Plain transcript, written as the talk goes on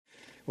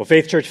Well,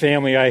 Faith Church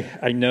family,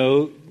 I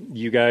know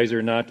you guys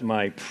are not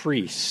my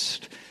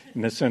priest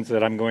in the sense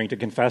that I'm going to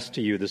confess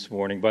to you this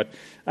morning, but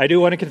I do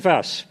want to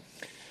confess.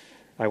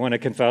 I want to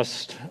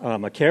confess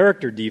a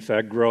character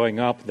defect growing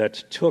up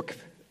that took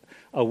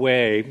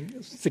away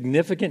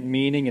significant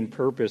meaning and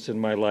purpose in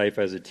my life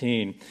as a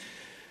teen.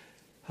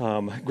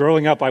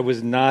 Growing up, I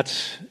was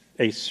not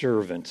a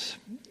servant,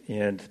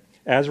 and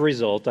as a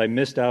result, I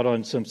missed out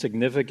on some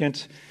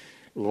significant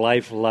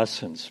life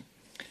lessons.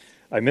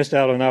 I missed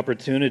out on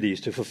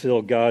opportunities to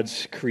fulfill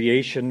God's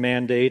creation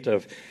mandate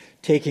of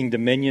taking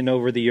dominion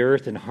over the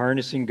earth and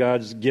harnessing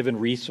God's given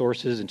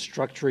resources and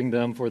structuring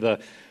them for the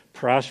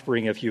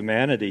prospering of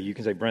humanity. You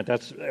can say, Brent,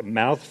 that's a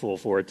mouthful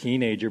for a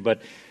teenager,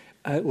 but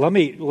let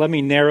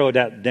me narrow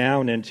that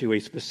down into a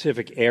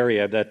specific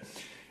area that,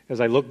 as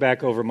I look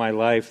back over my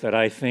life, that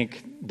I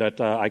think that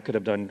I could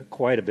have done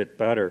quite a bit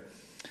better.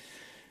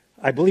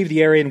 I believe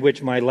the area in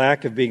which my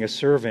lack of being a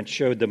servant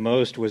showed the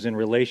most was in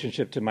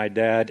relationship to my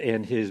dad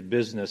and his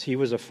business. He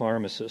was a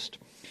pharmacist.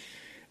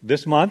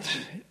 This month,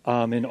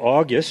 in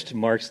August,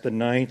 marks the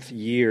 9th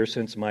year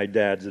since my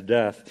dad's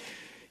death.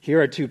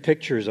 Here are two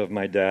pictures of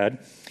my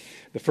dad.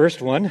 The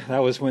first one, that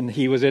was when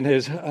he was in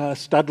his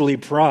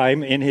studly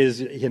prime in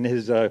his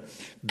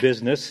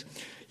business.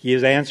 He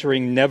is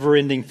answering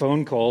never-ending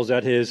phone calls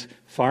at his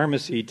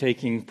pharmacy,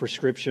 taking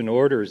prescription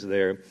orders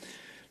there.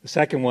 The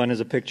second one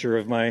is a picture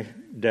of my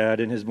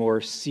dad in his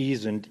more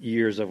seasoned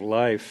years of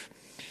life.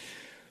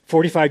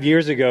 45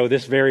 years ago,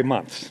 this very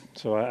month,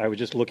 so I was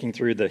just looking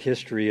through the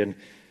history, and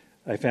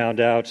I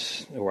found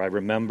out, or I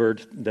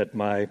remembered, that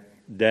my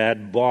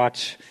dad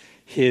bought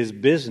his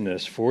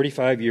business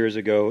 45 years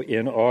ago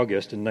in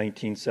August in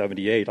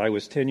 1978. I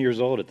was 10 years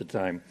old at the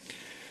time.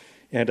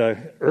 And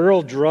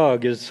Earl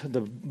Drug is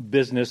the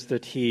business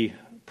that he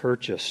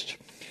purchased.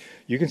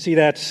 You can see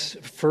that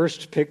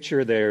first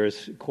picture there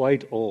is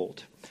quite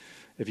old.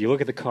 If you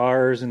look at the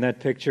cars in that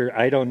picture,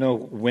 I don't know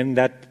when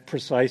that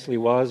precisely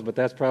was, but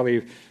that's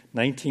probably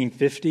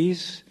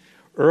 1950s.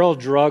 Earl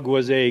Drug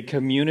was a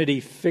community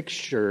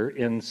fixture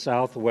in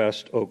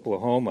southwest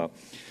Oklahoma.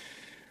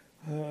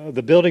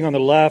 The building on the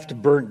left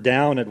burnt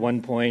down at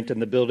one point, and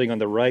the building on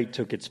the right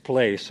took its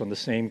place on the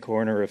same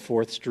corner of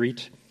 4th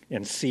Street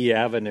and C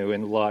Avenue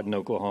in Lawton,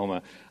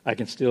 Oklahoma. I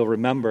can still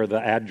remember the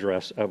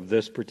address of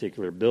this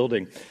particular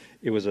building.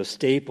 It was a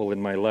staple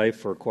in my life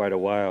for quite a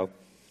while.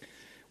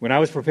 When I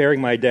was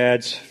preparing my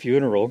dad's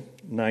funeral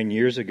 9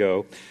 years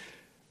ago,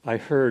 I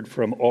heard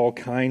from all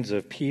kinds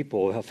of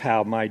people of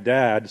how my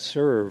dad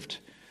served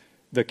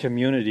the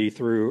community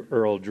through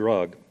Earl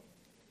Drug.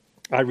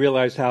 I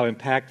realized how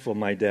impactful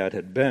my dad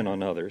had been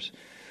on others.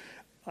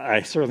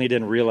 I certainly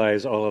didn't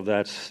realize all of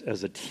that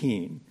as a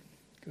teen.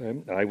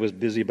 I was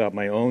busy about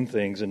my own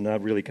things and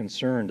not really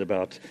concerned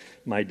about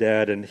my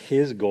dad and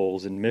his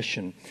goals and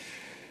mission.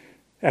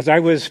 As I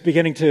was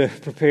beginning to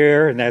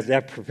prepare, and as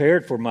that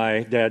prepared for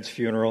my dad's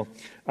funeral,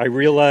 I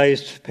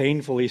realized,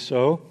 painfully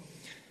so,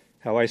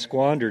 how I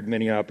squandered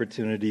many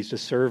opportunities to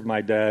serve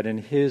my dad in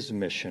his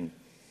mission.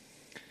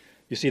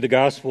 You see, the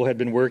gospel had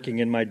been working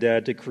in my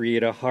dad to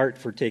create a heart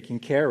for taking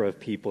care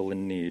of people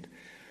in need.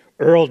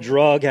 Earl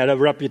Drug had a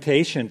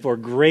reputation for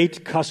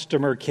great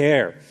customer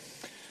care.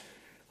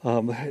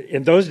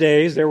 In those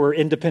days, there were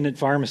independent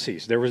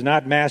pharmacies. There was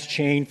not mass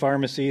chain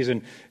pharmacies,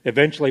 and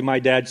eventually my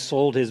dad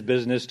sold his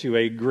business to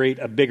a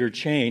bigger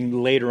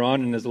chain. Later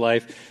on in his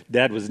life,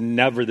 Dad was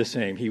never the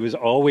same. He was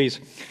always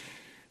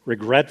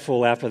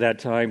regretful after that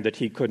time that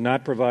he could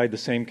not provide the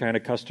same kind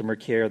of customer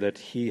care that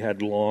he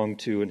had longed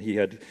to and he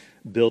had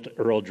built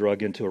Earl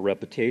Drug into a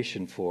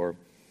reputation for.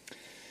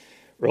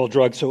 Earl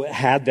Drug so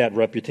had that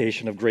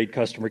reputation of great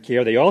customer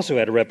care. They also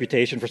had a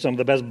reputation for some of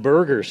the best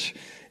burgers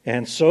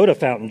and soda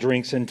fountain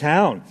drinks in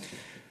town.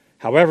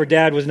 However,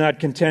 Dad was not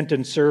content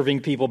in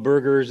serving people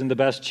burgers and the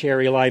best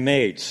cherry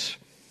limeades.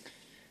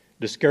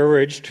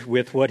 Discouraged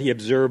with what he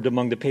observed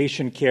among the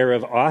patient care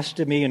of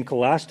ostomy and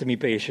colostomy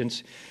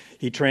patients,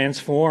 he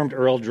transformed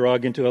Earl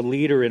Drug into a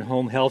leader in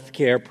home health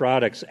care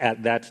products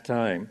at that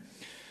time.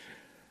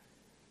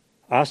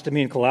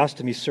 Ostomy and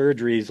colostomy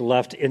surgeries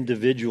left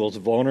individuals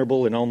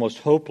vulnerable and almost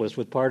hopeless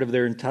with part of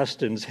their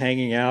intestines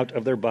hanging out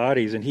of their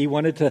bodies, and he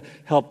wanted to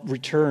help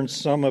return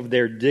some of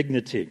their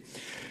dignity.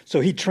 So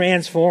he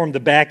transformed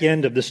the back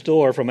end of the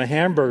store from a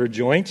hamburger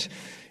joint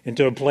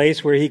into a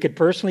place where he could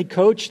personally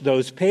coach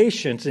those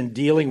patients in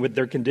dealing with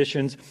their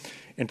conditions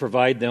and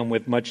provide them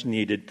with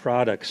much-needed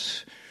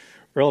products.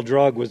 Earl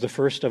Drug was the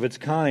first of its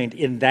kind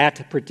in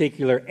that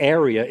particular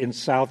area in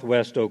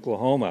southwest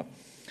Oklahoma.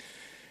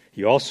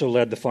 He also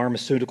led the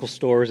pharmaceutical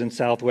stores in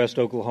southwest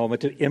Oklahoma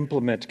to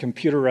implement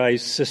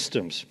computerized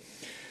systems.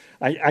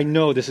 I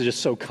know this is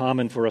just so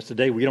common for us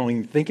today, we don't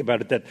even think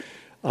about it, that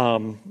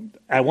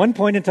at one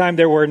point in time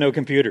there were no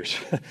computers.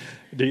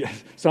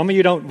 Some of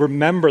you don't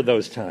remember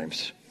those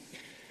times.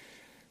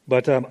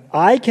 But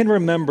I can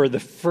remember the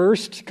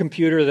first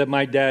computer that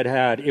my dad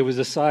had. It was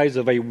the size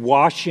of a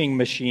washing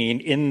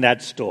machine in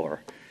that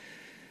store.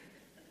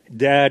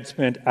 Dad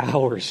spent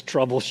hours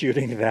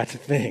troubleshooting that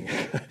thing.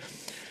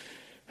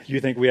 You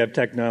think we have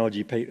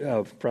technology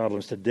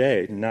problems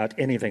today, not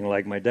anything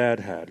like my dad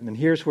had. And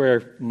here's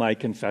where my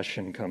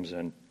confession comes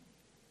in.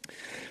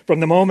 From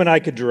the moment I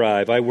could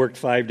drive, I worked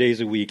 5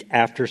 days a week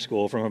after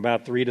school from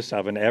about 3 to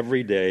 7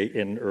 every day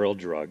in Earl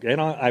Drug. And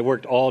I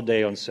worked all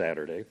day on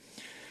Saturday.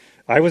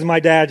 I was my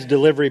dad's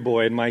delivery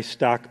boy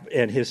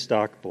and his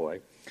stock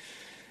boy.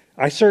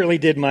 I certainly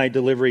did my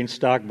delivery and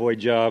stock boy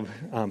job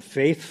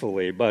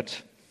faithfully,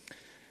 but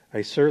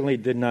I certainly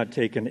did not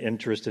take an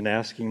interest in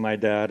asking my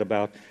dad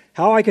about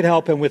how I could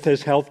help him with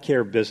his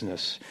healthcare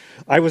business.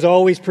 I was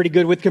always pretty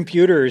good with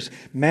computers,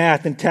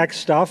 math, and tech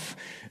stuff,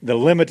 the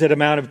limited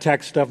amount of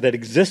tech stuff that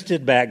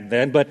existed back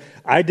then, but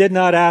I did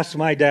not ask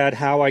my dad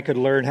how I could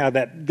learn how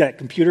that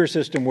computer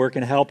system worked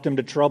and helped him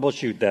to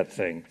troubleshoot that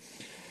thing.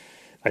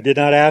 I did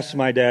not ask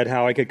my dad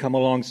how I could come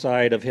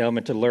alongside of him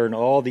and to learn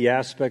all the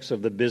aspects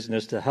of the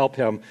business to help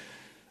him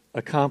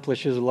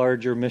accomplish his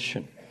larger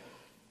mission.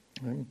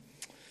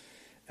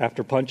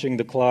 After punching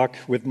the clock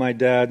with my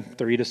dad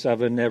 3 to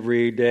 7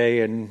 every day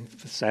and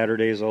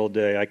Saturdays all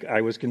day, I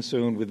was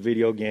consumed with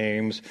video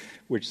games,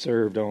 which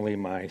served only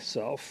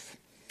myself.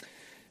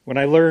 When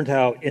I learned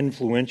how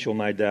influential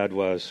my dad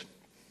was,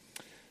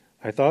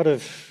 I thought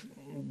of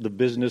the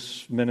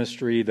business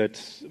ministry that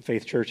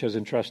Faith Church has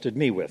entrusted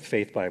me with,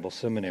 Faith Bible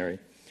Seminary.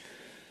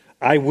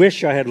 I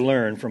wish I had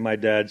learned from my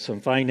dad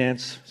some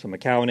finance, some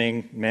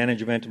accounting,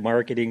 management,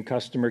 marketing,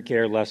 customer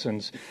care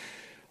lessons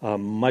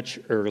much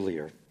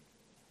earlier.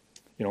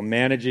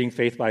 Managing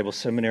Faith Bible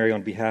Seminary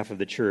on behalf of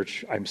the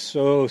church, I'm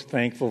so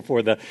thankful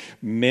for the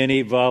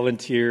many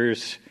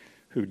volunteers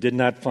who did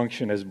not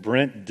function as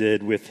Brent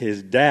did with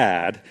his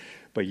dad,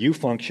 but you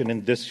function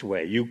in this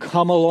way. You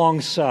come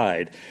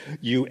alongside,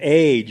 you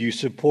aid, you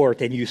support,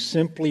 and you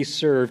simply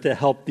serve to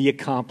help the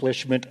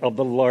accomplishment of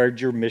the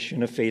larger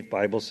mission of Faith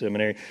Bible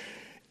Seminary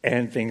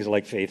and things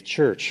like Faith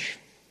Church.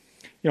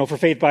 For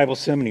Faith Bible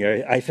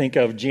Seminary, I think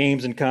of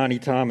James and Connie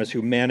Thomas,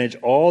 who manage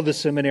all the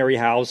seminary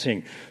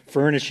housing,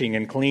 furnishing,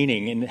 and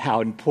cleaning, and how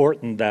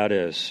important that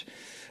is.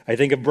 I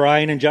think of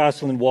Brian and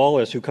Jocelyn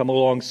Wallace, who come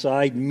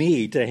alongside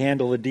me to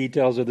handle the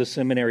details of the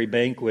seminary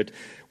banquet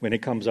when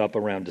it comes up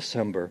around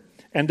December.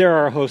 And there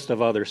are a host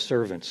of other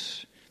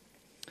servants.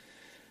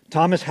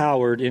 Thomas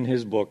Howard, in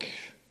his book,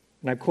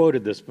 and I've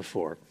quoted this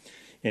before,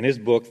 in his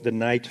book, The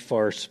Night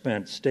Far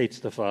Spent, states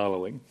the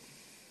following: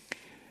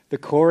 "The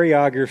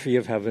choreography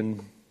of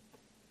heaven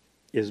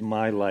is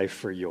my life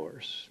for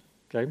yours."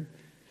 Okay?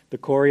 The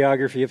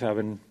choreography of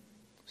heaven,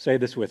 say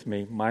this with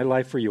me, my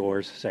life for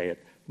yours, say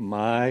it,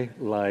 my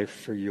life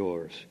for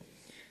yours.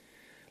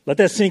 Let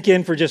that sink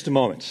in for just a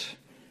moment.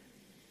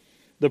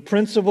 The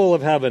principle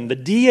of heaven, the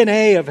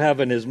DNA of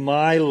heaven is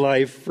my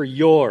life for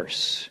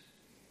yours.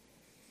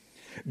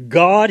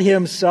 God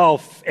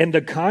himself and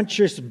the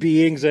conscious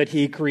beings that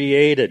he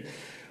created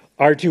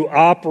are to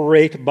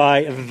operate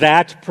by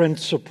that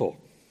principle.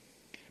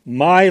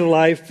 My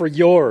life for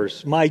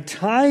yours, my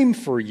time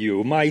for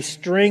you, my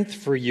strength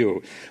for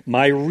you,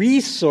 my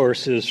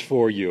resources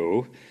for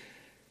you.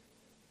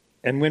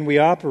 And when we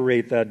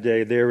operate that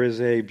day, there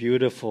is a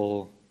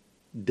beautiful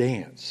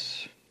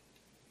dance.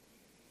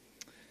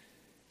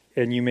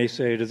 And you may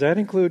say, does that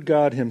include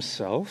God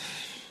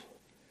himself?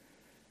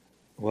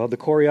 Well, the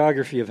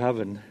choreography of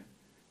heaven,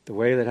 the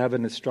way that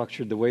heaven is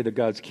structured, the way that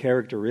God's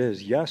character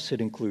is, yes,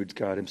 it includes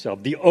God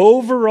himself. The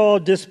overall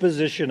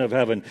disposition of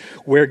heaven,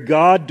 where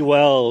God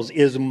dwells,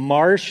 is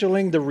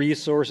marshaling the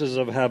resources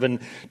of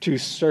heaven to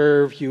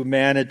serve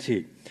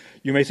humanity.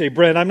 You may say,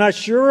 Brent, I'm not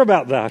sure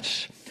about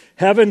that.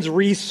 Heaven's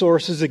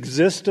resources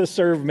exist to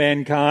serve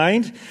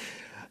mankind.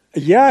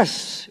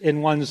 Yes,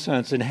 in one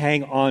sense, and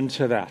hang on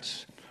to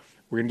that.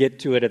 We're going to get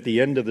to it at the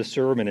end of the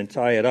sermon and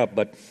tie it up.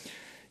 But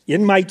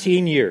in my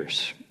teen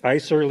years, I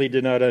certainly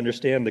did not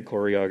understand the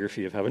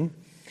choreography of heaven.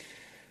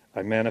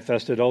 I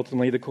manifested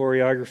ultimately the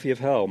choreography of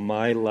hell,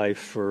 my life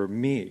for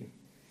me,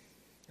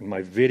 and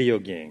my video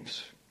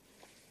games.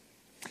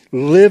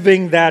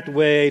 Living that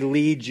way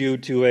leads you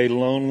to a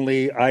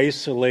lonely,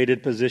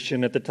 isolated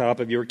position at the top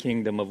of your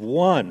kingdom of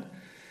one.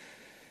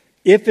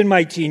 If in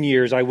my teen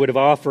years I would have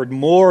offered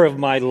more of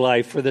my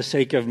life for the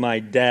sake of my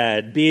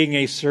dad, being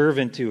a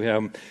servant to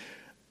him,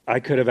 I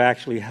could have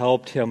actually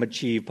helped him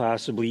achieve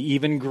possibly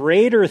even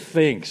greater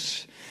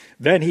things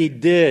than he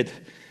did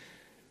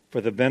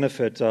for the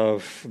benefit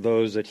of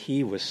those that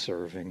he was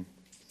serving.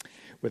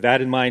 With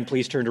that in mind,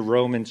 please turn to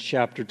Romans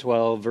chapter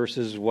 12,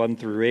 verses 1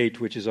 through 8,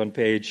 which is on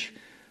page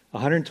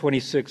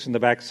 126 in the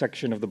back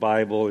section of the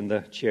Bible in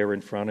the chair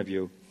in front of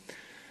you.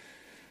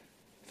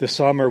 This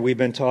summer, we've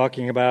been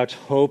talking about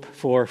hope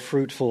for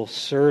fruitful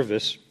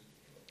service.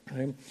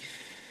 Right?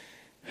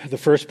 The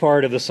first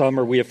part of the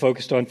summer, we have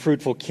focused on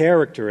fruitful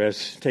character,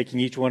 as taking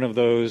each one of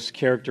those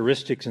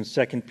characteristics in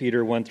 2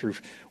 Peter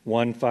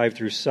 1, 5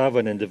 through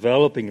 7, and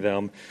developing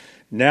them.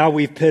 Now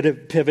we've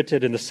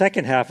pivoted in the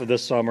second half of the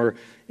summer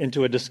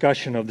into a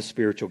discussion of the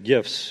spiritual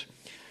gifts.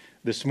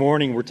 This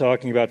morning, we're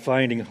talking about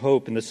finding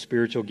hope in the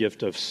spiritual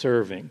gift of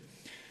serving.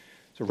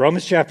 So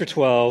Romans chapter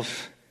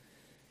 12,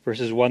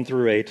 verses 1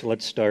 through 8,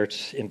 let's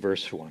start in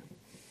verse 1.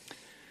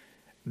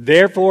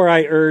 Therefore,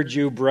 I urge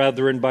you,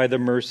 brethren, by the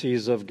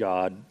mercies of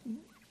God.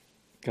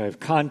 Okay,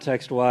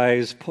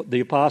 context-wise,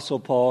 the Apostle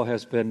Paul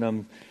has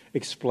been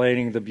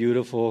explaining the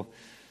beautiful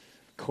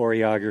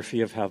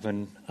choreography of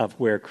heaven, of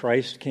where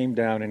Christ came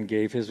down and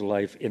gave his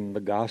life in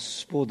the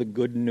gospel, the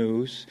good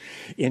news.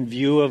 In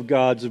view of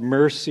God's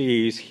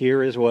mercies,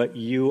 here is what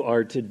you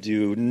are to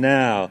do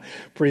now.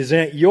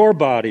 Present your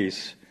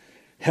bodies.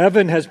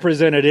 Heaven has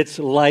presented its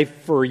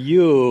life for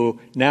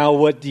you. Now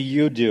what do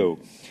you do?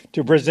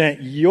 To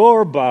present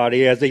your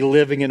body as a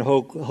living and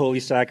holy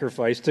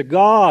sacrifice to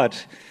God,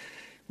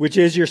 which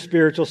is your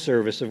spiritual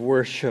service of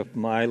worship,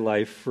 my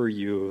life for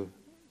you,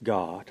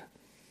 God.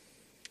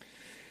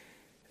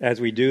 As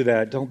we do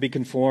that, don't be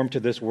conformed to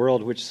this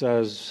world which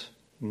says,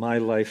 my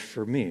life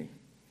for me,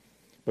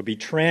 but be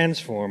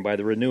transformed by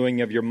the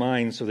renewing of your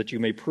mind so that you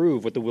may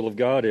prove what the will of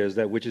God is,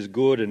 that which is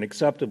good and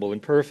acceptable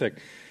and perfect.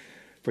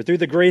 For through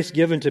the grace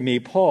given to me,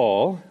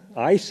 Paul,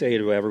 I say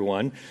to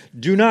everyone,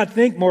 do not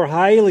think more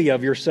highly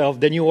of yourself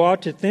than you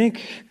ought to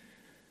think.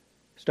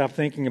 Stop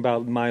thinking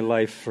about my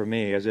life for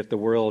me as if the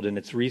world and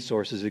its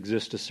resources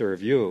exist to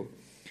serve you.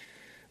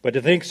 But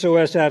to think so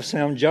as to have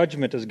sound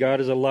judgment, as God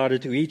has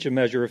allotted to each a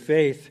measure of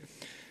faith.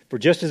 For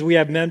just as we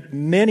have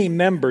many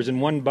members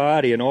in one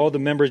body, and all the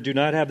members do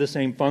not have the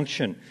same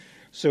function,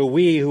 so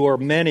we who are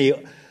many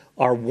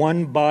are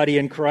one body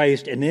in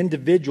Christ and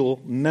individual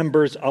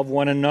members of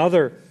one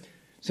another.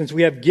 Since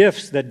we have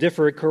gifts that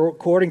differ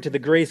according to the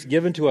grace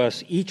given to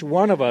us, each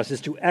one of us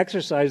is to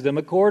exercise them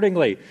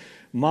accordingly.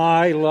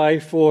 My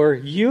life for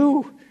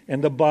you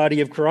and the body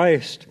of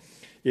Christ.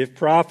 If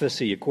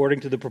prophecy,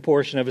 according to the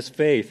proportion of his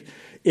faith.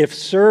 If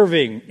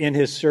serving, in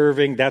his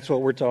serving, that's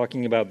what we're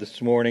talking about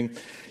this morning.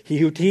 He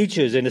who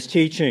teaches in his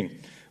teaching,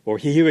 or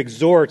he who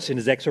exhorts in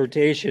his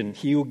exhortation.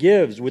 He who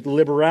gives with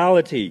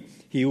liberality.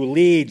 He who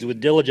leads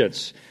with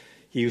diligence.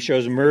 He who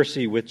shows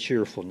mercy with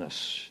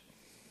cheerfulness.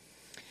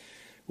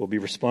 We'll be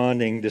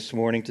responding this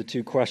morning to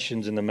two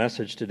questions in the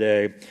message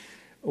today.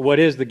 What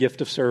is the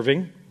gift of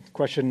serving?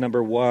 Question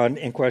number 1,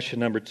 and question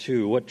number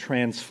 2, what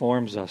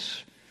transforms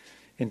us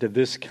into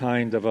this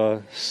kind of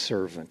a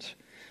servant?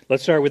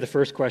 Let's start with the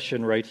first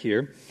question right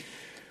here.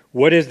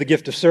 What is the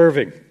gift of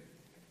serving?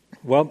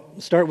 Well,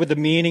 start with the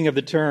meaning of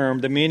the term.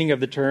 The meaning of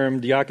the term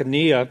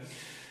diakonia,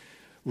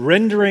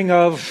 rendering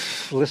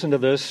of, listen to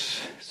this,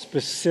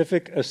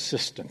 specific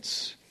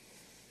assistance.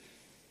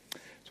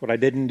 That's what I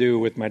didn't do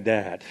with my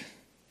dad.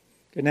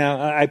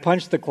 Now, I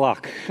punched the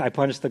clock.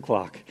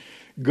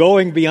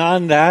 Going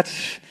beyond that,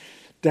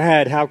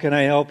 Dad, how can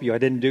I help you? I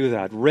didn't do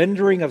that.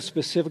 Rendering of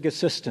specific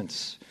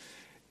assistance,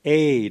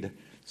 aid,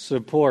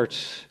 support,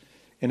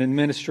 an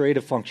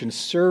administrative function,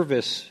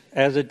 service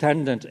as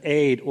attendant,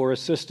 aid, or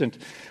assistant.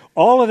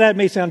 All of that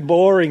may sound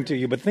boring to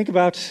you, but think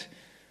about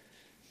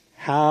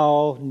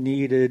how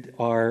needed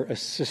our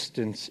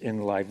assistance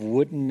in life.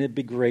 Wouldn't it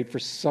be great for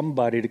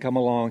somebody to come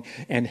along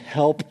and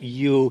help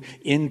you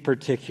in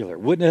particular?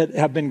 Wouldn't it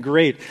have been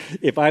great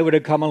if I would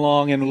have come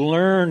along and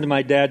learned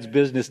my dad's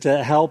business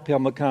to help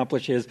him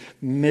accomplish his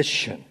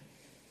mission?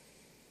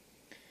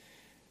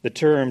 The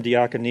term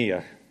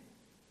diakonia.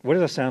 What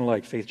does that sound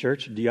like, Faith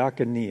Church?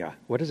 Diakonia.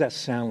 What does that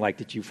sound like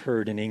that you've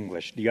heard in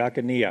English?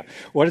 Diakonia.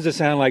 What does it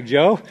sound like,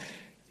 Joe?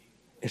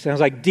 It sounds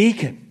like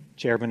deacon.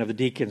 Chairman of the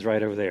deacons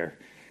right over there.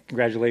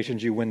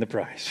 Congratulations, you win the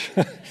prize.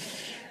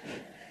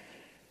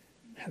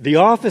 The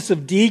office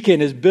of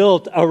deacon is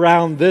built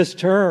around this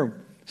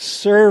term.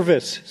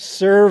 Service,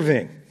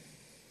 serving.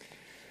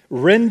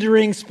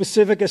 Rendering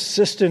specific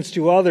assistance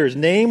to others,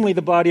 namely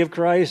the body of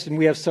Christ. And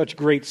we have such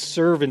great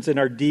servants in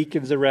our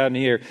deacons around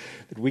here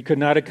that we could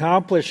not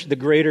accomplish the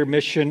greater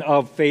mission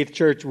of Faith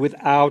Church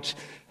without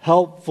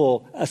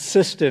helpful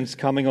assistance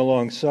coming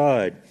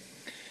alongside.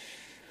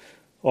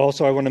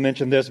 Also, I want to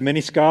mention this. Many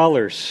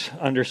scholars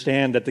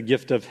understand that the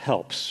gift of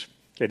helps.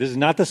 Okay, this is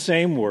not the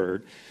same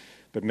word,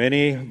 but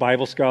many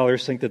Bible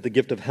scholars think that the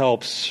gift of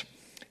helps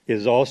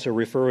is also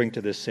referring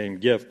to this same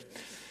gift.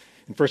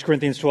 In 1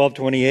 Corinthians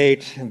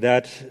 12:28,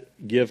 that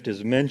gift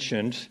is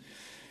mentioned.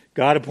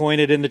 God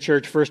appointed in the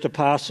church first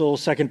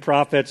apostles, second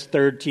prophets,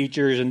 third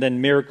teachers, and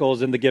then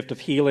miracles, and the gift of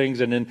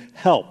healings, and then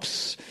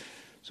helps.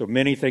 So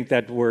many think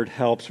that word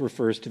helps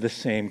refers to the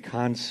same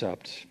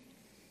concept.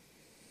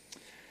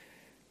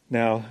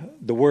 Now,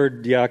 the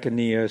word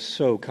diakonia is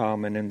so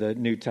common in the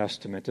New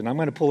Testament, and I'm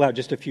going to pull out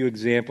just a few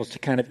examples to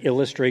kind of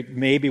illustrate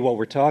maybe what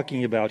we're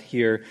talking about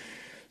here.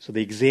 So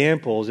the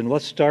examples, and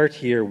let's start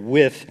here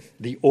with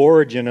the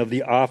origin of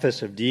the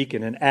office of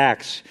deacon in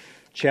Acts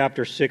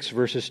chapter 6,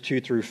 verses 2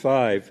 through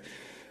 5.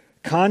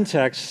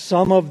 Context,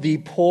 some of the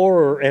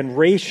poorer and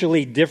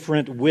racially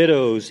different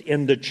widows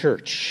in the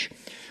church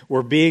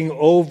were being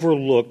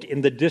overlooked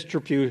in the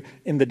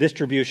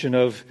distribution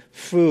of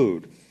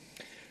food.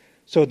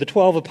 So the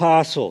 12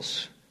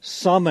 apostles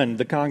summoned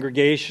the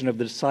congregation of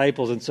the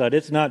disciples and said,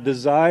 it's not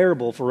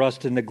desirable for us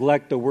to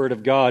neglect the word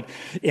of God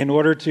in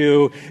order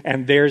to,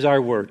 and there's our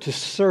word, to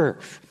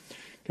serve.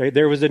 Okay,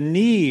 there was a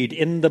need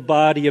in the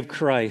body of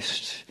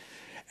Christ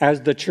as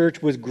the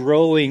church was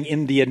growing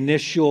in the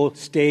initial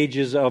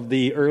stages of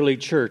the early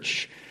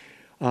church,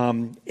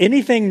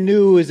 Anything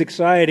new is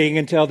exciting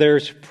until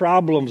there's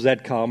problems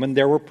that come, and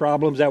there were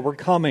problems that were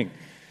coming.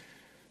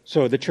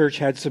 So the church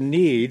had some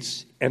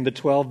needs, and the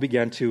 12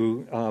 began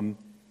to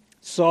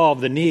solve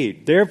the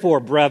need.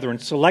 Therefore, brethren,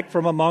 select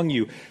from among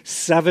you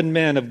 7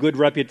 men of good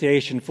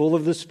reputation, full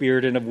of the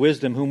Spirit and of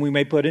wisdom, whom we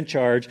may put in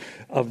charge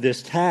of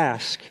this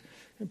task.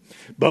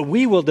 But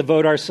we will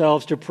devote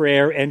ourselves to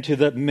prayer and to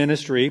the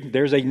ministry.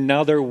 There's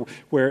another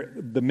where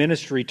the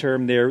ministry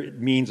term there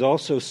means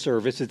also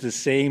service. It's the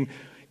same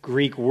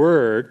Greek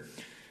word.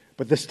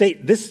 But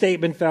this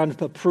statement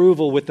found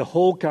approval with the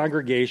whole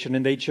congregation,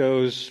 and they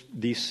chose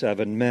these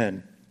 7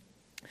 men.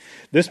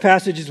 This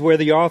passage is where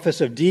the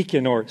office of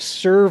deacon or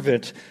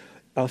servant,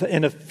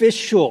 an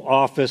official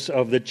office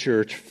of the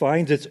church,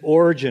 finds its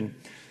origin.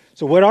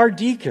 So what are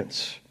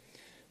deacons?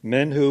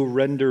 Men who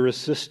render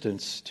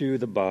assistance to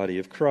the body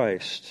of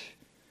Christ.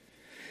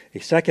 A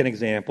second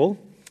example,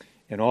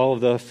 and all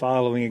of the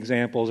following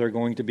examples are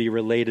going to be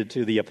related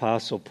to the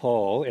Apostle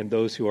Paul and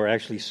those who are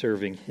actually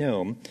serving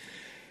him.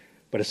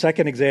 But a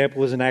second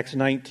example is in Acts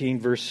 19,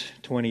 verse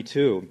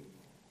 22.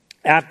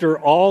 After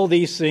all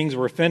these things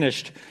were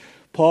finished,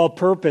 Paul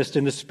purposed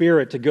in the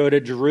Spirit to go to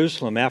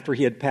Jerusalem after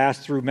he had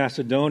passed through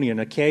Macedonia and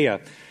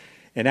Achaia.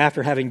 And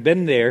after I having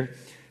been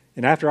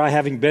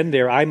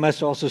there, I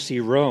must also see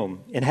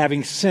Rome. And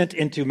having sent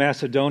into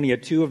Macedonia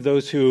 2 of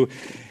those who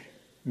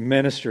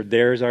ministered,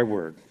 there's our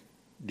word,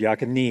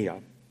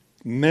 diakonia,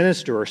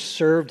 minister or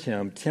served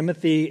him,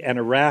 Timothy and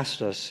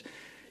Erastus,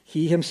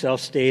 he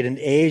himself stayed in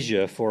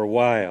Asia for a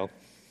while.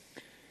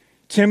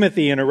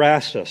 Timothy and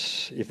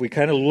Erastus, if we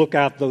kind of look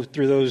out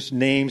through those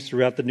names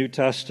throughout the New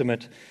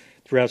Testament,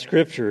 throughout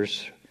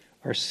Scriptures,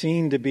 are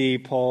seen to be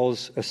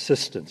Paul's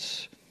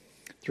assistants,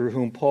 through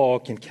whom Paul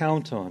can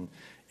count on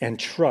and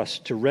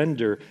trust to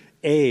render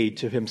aid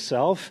to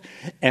himself,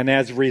 and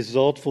as a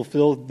result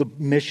fulfill the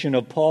mission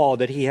of Paul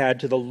that he had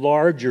to the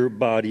larger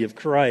body of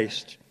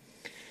Christ.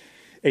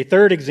 A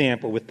third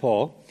example with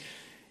Paul,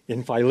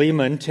 in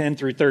Philemon 10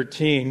 through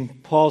 13,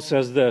 Paul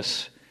says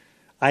this,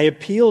 I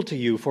appeal to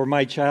you for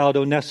my child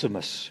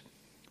Onesimus,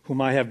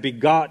 whom I have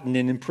begotten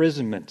in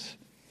imprisonment,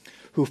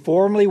 who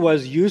formerly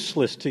was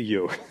useless to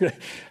you.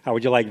 How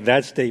would you like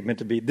that statement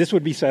to be? This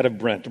would be said of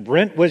Brent.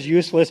 Brent was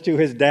useless to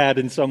his dad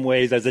in some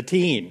ways as a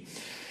teen.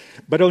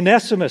 But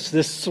Onesimus,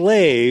 this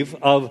slave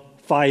of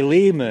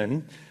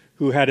Philemon,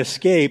 who had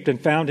escaped and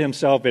found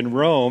himself in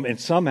Rome, and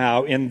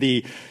somehow in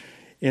the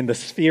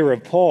sphere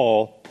of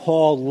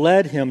Paul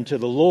led him to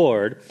the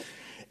Lord.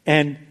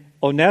 And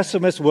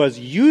Onesimus was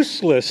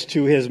useless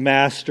to his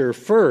master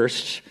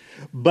first,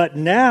 but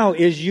now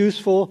is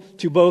useful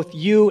to both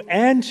you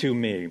and to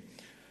me.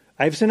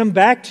 I've sent him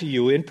back to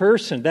you in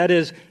person. That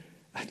is,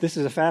 this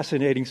is a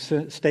fascinating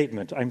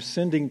statement. I'm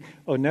sending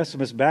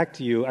Onesimus back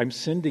to you. I'm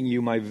sending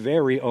you my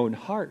very own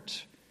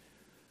heart,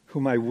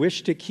 whom I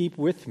wish to keep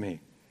with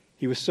me.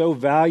 He was so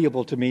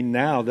valuable to me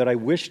now that I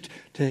wished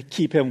to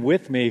keep him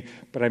with me,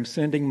 but I'm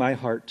sending my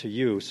heart to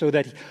you so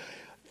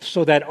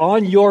that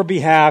on your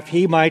behalf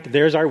he might,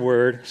 there's our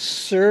word,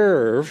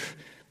 serve,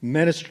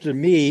 minister to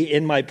me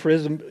in my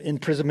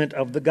imprisonment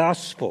of the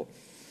gospel.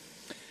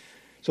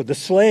 So the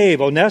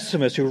slave,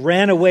 Onesimus, who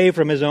ran away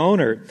from his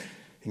owner,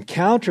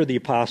 encountered the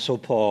Apostle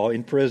Paul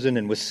in prison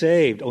and was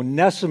saved.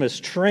 Onesimus,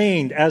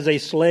 trained as a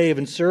slave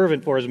and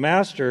servant for his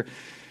master,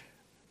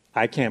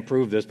 I can't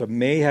prove this, but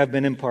may have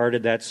been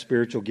imparted that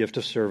spiritual gift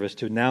of service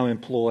to now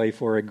employ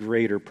for a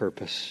greater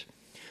purpose,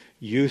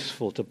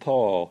 useful to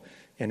Paul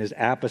and his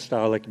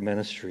apostolic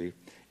ministry,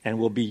 and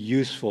will be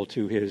useful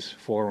to his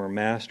former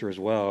master as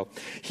well.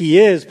 He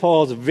is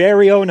Paul's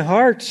very own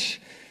heart.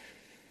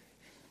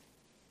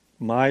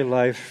 My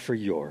life for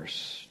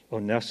yours.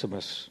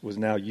 Onesimus was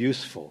now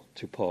useful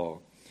to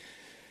Paul.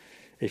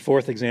 A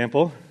fourth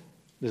example,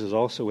 this is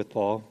also with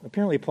Paul.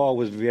 Apparently Paul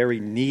was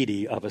very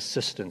needy of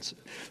assistance.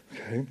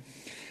 Okay.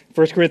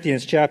 1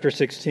 Corinthians chapter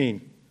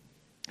 16.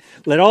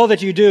 Let all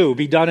that you do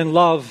be done in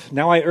love.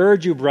 Now I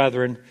urge you,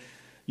 brethren,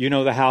 you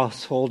know the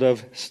household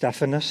of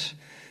Stephanas,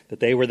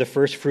 that they were the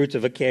first fruits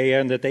of Achaia,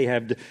 and that they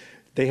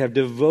have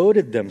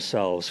devoted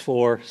themselves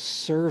for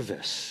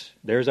service.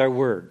 There's our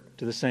word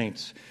to the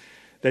saints.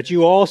 That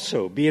you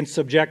also be in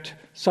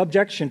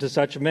subjection to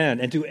such men,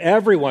 and to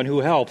everyone who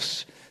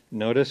helps.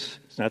 Notice,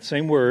 it's not the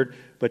same word,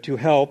 but who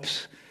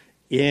helps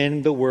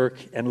in the work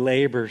and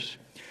labors.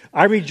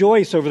 I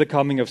rejoice over the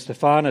coming of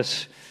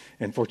Stephanas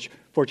and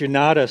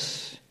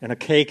Fortunatus and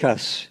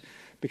Achaicus,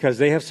 because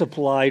they have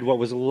supplied what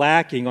was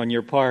lacking on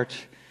your part,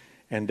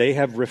 and they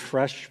have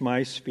refreshed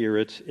my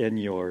spirit in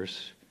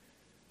yours.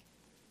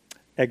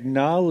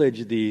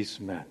 Acknowledge these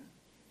men.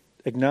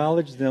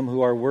 Acknowledge them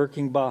who are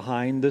working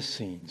behind the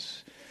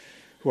scenes,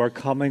 who are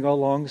coming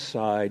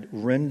alongside,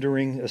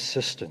 rendering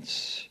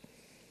assistance.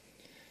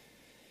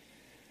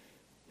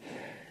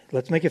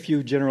 Let's make a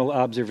few general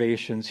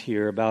observations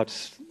here about,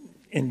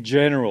 in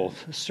general,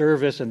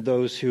 service and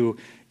those who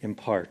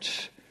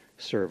impart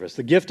service.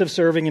 The gift of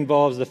serving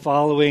involves the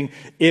following,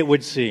 it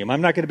would seem.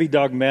 I'm not going to be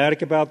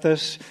dogmatic about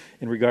this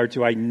in regard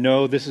to I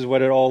know this is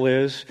what it all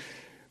is,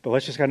 But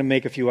let's just kind of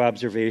make a few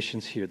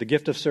observations here. The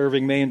gift of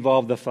serving may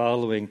involve the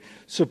following: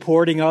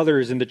 supporting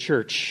others in the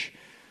church,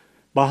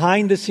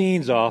 behind the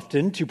scenes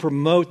often, to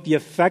promote the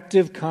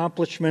effective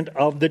accomplishment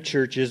of the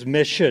church's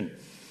mission.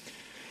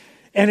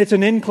 And it's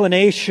an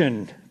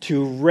inclination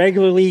to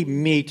regularly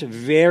meet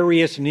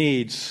various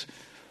needs,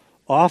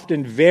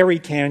 often very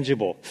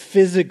tangible,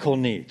 physical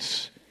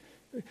needs.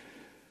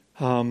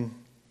 And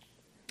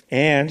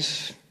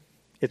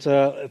it's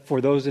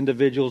for those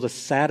individuals a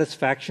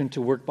satisfaction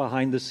to work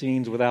behind the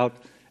scenes without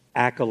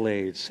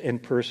accolades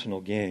and personal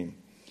gain.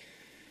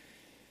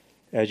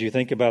 As you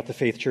think about the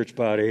Faith Church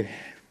body,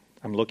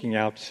 I'm looking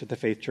out at the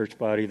Faith Church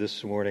body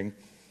this morning.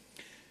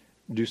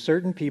 Do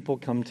certain people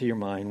come to your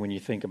mind when you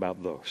think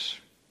about those?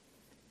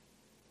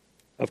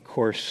 Of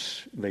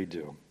course they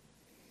do.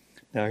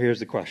 Now here's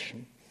the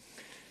question.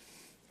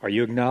 Are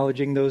you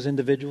acknowledging those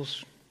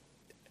individuals?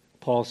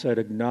 Paul said,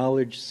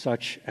 acknowledge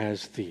such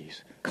as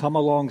these. Come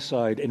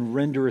alongside and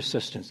render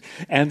assistance.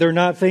 And they're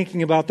not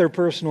thinking about their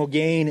personal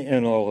gain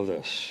in all of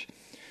this.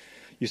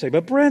 You say,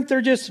 but Brent,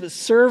 they're just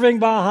serving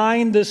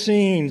behind the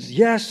scenes.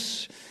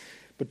 Yes,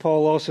 but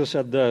Paul also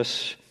said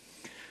this.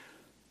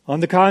 On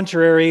the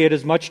contrary, it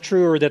is much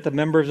truer that the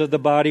members of the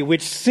body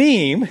which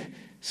seem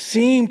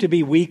to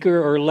be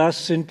weaker or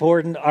less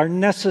important are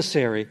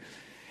necessary.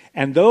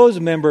 And those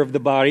members of the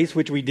bodies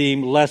which we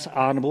deem less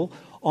honorable,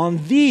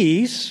 on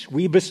these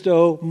we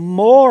bestow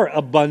more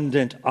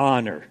abundant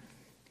honor.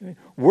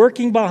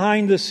 Working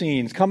behind the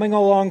scenes, coming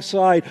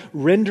alongside,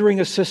 rendering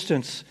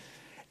assistance.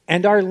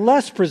 And our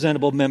less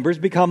presentable members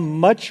become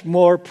much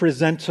more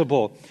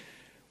presentable,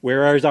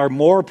 whereas our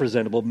more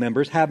presentable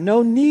members have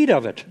no need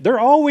of it. They're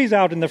always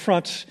out in the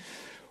front.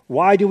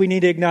 Why do we need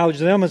to acknowledge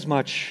them as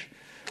much?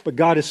 But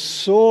God has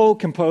so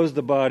composed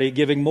the body,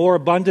 giving more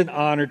abundant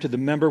honor to the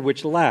member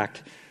which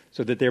lacked,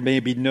 so that there may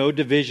be no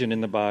division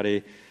in the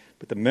body,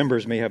 but the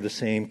members may have the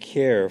same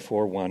care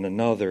for one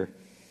another.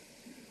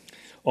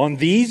 On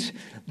these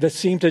that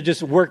seem to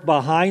just work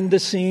behind the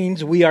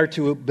scenes, we are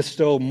to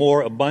bestow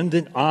more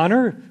abundant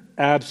honor?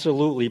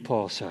 Absolutely,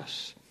 Paul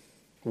says.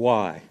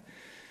 Why?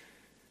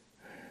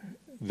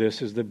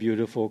 This is the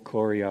beautiful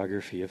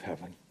choreography of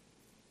heaven.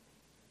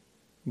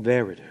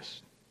 There it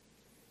is.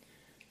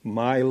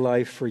 My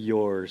life for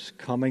yours,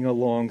 coming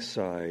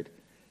alongside,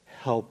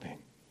 helping.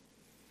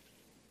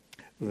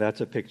 That's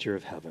a picture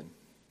of heaven.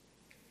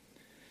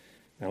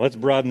 Now let's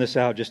broaden this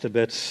out just a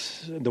bit.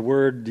 The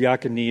word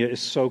diakonia is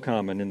so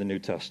common in the New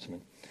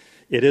Testament.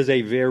 It is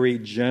a very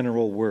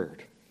general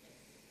word.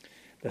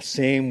 The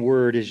same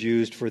word is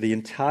used for the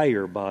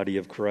entire body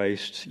of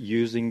Christ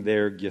using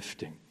their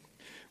gifting.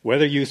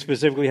 Whether you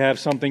specifically have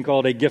something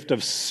called a gift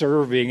of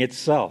serving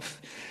itself.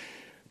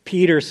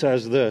 Peter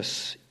says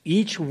this,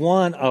 each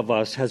one of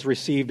us has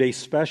received a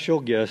special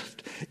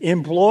gift.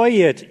 Employ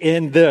it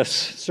in this,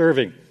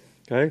 serving.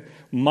 Okay?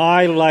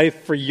 My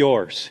life for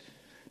yours.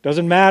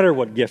 Doesn't matter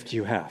what gift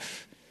you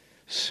have.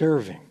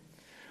 Serving.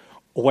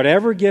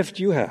 Whatever gift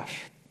you have.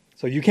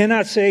 So you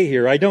cannot say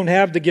here, I don't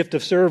have the gift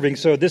of serving,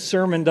 so this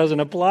sermon doesn't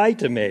apply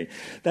to me.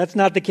 That's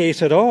not the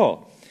case at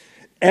all.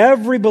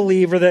 Every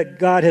believer that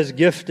God has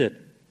gifted.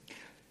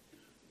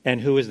 And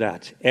who is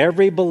that?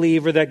 Every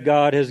believer that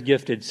God has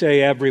gifted.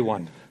 Say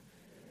everyone.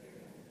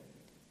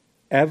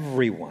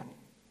 Everyone.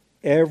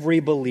 Every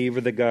believer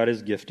that God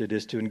has gifted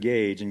is to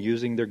engage in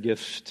using their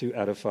gifts to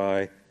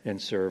edify and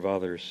serve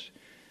others.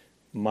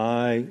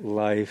 My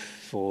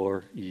life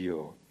for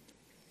you.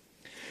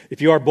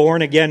 If you are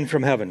born again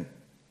from heaven,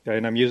 okay,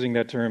 and I'm using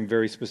that term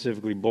very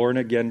specifically, born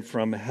again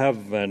from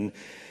heaven,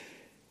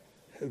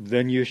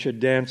 then you should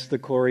dance the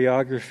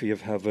choreography of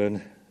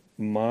heaven.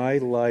 My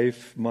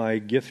life, my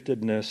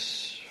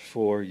giftedness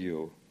for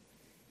you.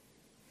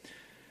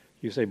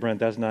 You say, Brent,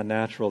 that's not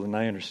natural, and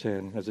I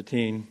understand. As a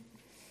teen,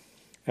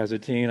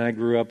 I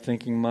grew up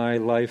thinking my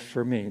life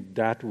for me.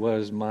 That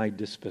was my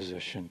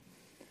disposition.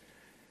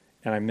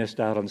 And I missed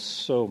out on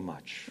so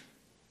much.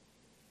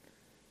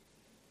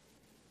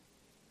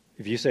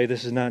 If you say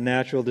this is not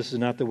natural, this is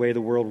not the way the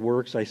world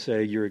works, I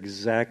say you're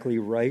exactly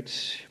right.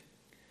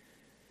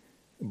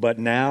 But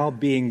now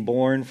being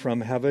born from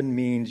heaven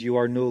means you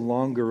are no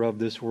longer of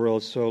this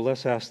world. So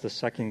let's ask the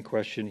second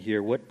question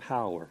here. What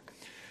power?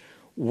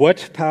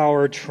 What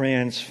power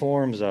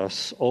transforms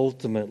us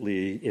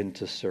ultimately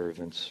into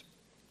servants?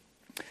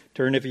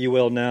 Turn, if you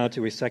will, now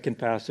to a second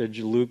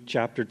passage, Luke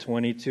chapter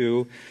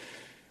 22.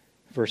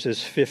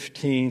 Verses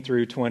 15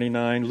 through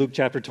 29. Luke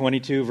chapter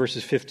 22,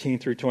 verses 15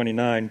 through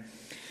 29.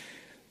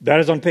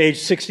 That is on page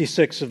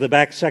 66 of the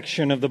back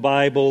section of the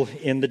Bible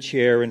in the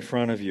chair in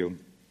front of you.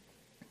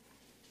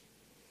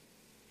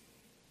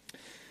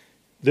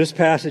 This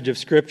passage of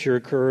Scripture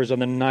occurs on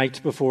the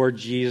night before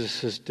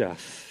Jesus'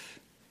 death.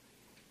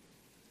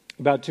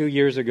 About 2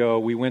 years ago,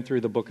 we went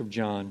through the book of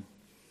John.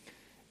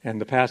 And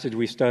the passage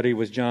we studied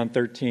was John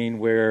 13,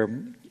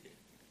 where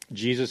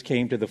Jesus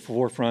came to the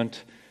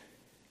forefront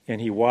and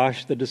he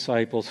washed the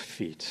disciples'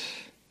 feet.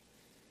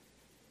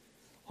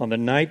 On the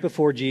night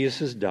before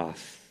Jesus'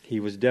 death, he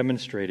was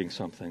demonstrating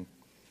something.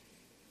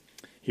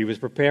 He was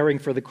preparing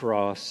for the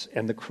cross,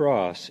 and the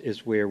cross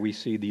is where we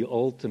see the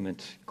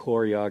ultimate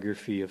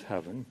choreography of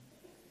heaven.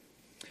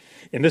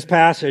 In this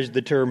passage,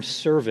 the term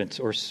servant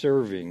or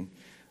serving,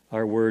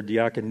 our word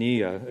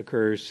diakonia,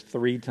 occurs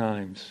 3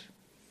 times.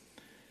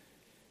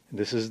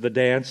 This is the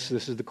dance,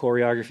 this is the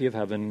choreography of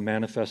heaven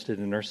manifested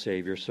in our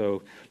Savior.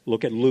 So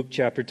look at Luke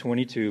chapter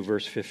 22,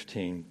 verse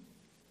 15.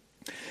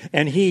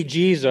 And he,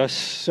 Jesus,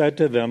 said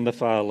to them the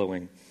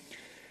following,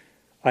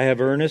 I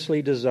have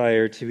earnestly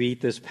desired to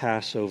eat this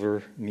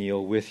Passover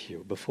meal with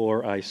you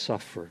before I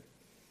suffer.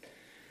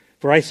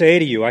 For I say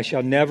to you, I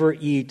shall never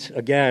eat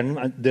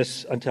again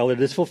this until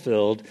it is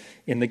fulfilled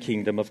in the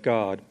kingdom of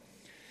God.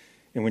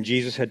 And when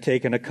Jesus had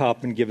taken a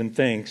cup and given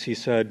thanks, he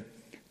said,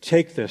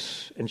 take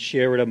this and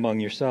share it among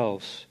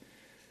yourselves.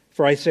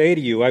 For I say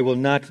to you, I will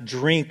not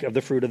drink of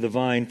the fruit of the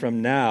vine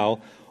from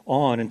now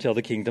on until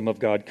the kingdom of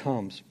God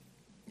comes.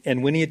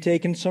 And when he had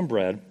taken some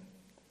bread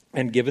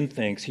and given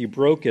thanks, he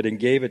broke it and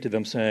gave it to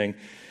them, saying,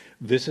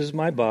 this is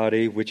my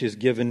body, which is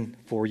given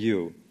for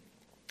you.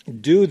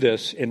 Do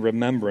this in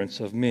remembrance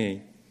of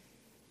me.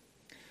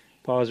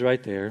 Pause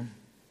right there.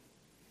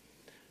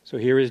 So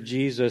here is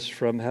Jesus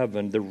from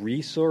heaven, the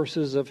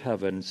resources of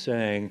heaven,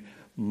 saying,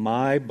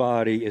 my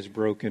body is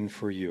broken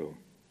for you.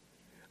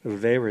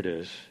 There it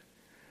is.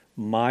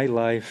 My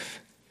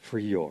life for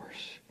yours.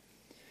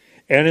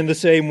 And in the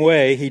same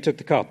way, he took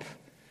the cup.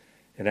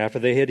 And after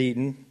they had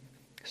eaten,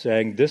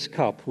 saying, this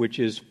cup which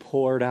is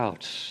poured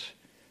out,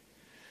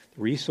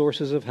 the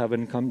resources of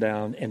heaven come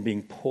down and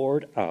being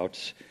poured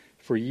out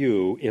for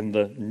you in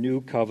the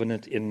new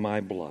covenant in my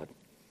blood.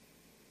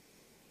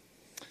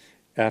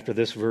 After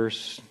this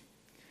verse,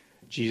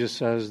 Jesus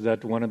says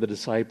that one of the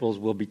disciples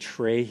will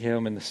betray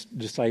him, and the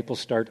disciples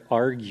start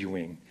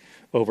arguing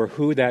over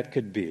who that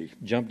could be.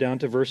 Jump down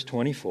to verse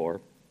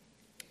 24.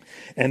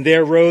 And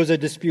there arose a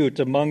dispute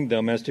among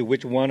them as to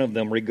which one of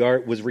them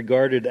was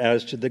regarded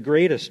as to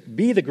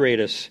be the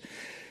greatest.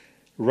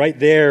 Right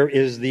there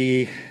is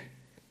the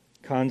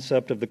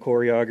concept of the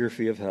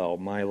choreography of hell,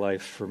 my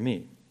life for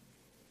me.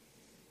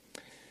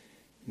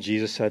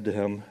 Jesus said to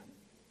him,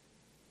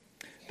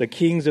 the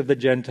kings of the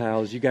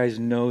Gentiles, you guys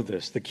know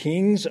this, the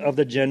kings of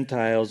the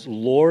Gentiles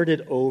lord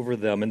it over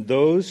them, and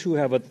those who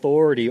have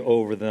authority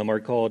over them are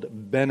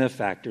called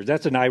benefactors.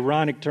 That's an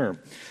ironic term.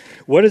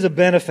 What is a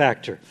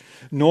benefactor?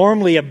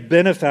 Normally, a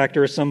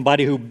benefactor is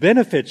somebody who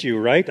benefits you,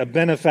 right? A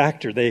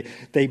benefactor.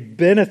 They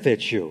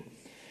benefit you.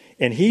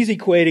 And he's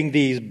equating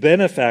these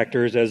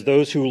benefactors as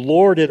those who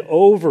lord it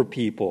over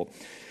people.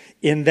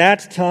 In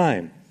that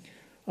time,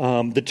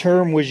 the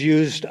term was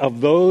used of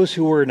those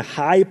who were in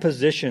high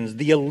positions,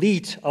 the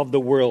elite of the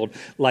world,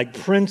 like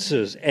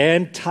princes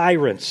and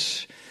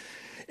tyrants.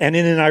 And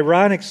in an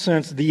ironic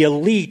sense, the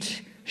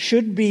elite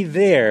should be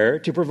there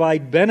to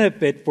provide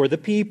benefit for the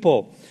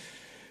people.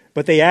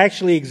 But they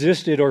actually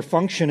existed or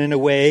functioned in a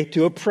way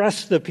to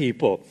oppress the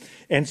people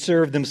and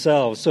serve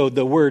themselves. So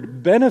the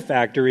word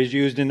benefactor is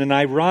used in an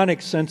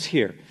ironic sense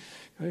here.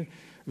 Okay?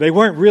 They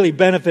weren't really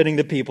benefiting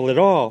the people at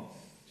all.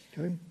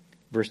 Okay?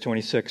 Verse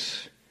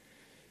 26.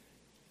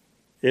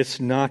 It's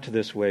not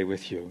this way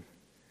with you,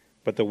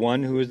 but the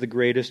one who is the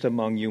greatest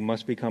among you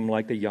must become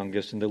like the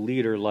youngest, and the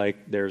leader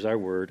like, there's our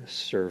word,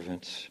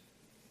 servants.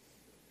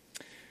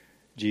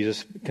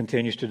 Jesus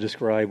continues to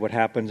describe what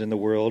happens in the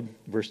world.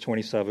 Verse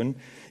 27,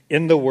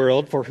 in the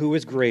world, for who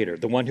is greater,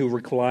 the one who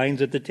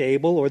reclines at the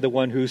table or the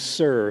one who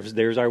serves?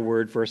 There's our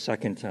word for a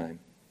second time.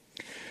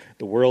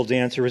 The world's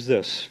answer is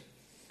this.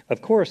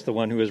 Of course, the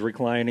one who is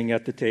reclining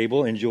at the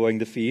table, enjoying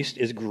the feast,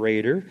 is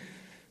greater.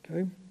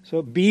 Okay?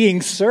 So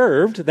being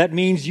served, that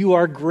means you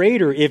are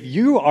greater. If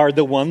you are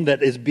the one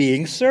that is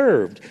being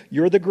served,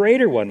 you're the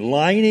greater one,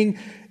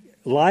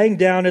 lying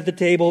down at the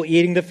table,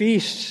 eating the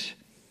feast.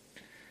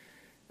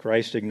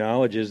 Christ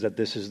acknowledges that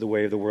this is the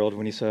way of the world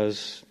when he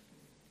says,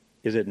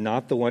 is it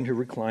not the one who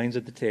reclines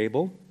at the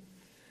table?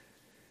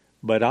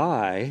 But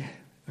I,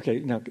 okay,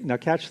 now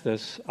catch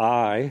this,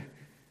 where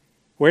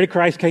did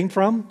Christ came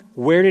from?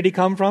 Where did he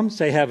come from?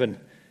 Say heaven.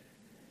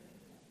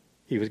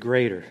 He was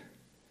greater.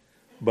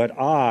 But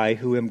I,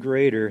 who am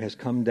greater, has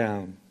come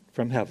down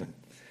from heaven,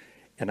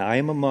 and I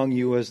am among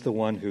you as the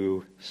one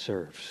who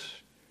serves.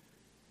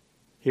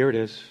 Here it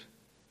is,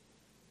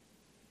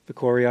 the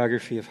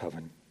choreography of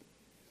heaven.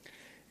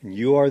 And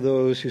you are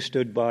those who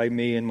stood by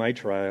me in my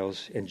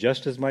trials, and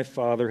just as my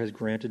Father has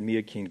granted me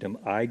a kingdom,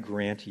 I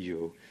grant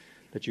you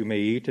that you may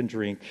eat and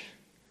drink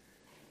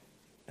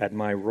at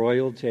my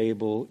royal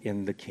table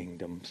in the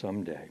kingdom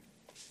someday.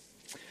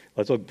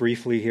 Let's look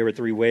briefly here at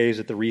 3 ways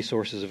that the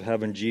resources of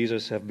heaven,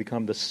 Jesus, have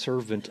become the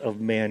servant of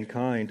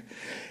mankind.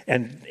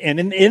 And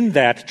in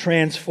that,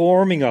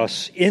 transforming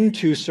us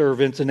into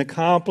servants and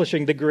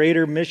accomplishing the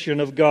greater mission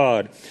of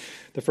God.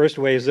 The first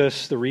way is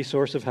this, the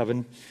resource of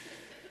heaven.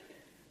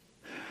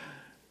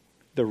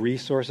 The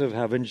resource of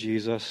heaven,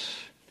 Jesus,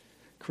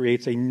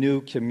 creates a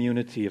new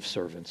community of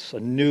servants, a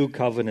new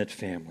covenant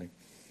family.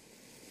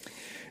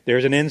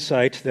 There's an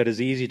insight that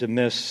is easy to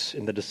miss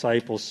in the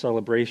disciples'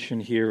 celebration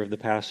here of the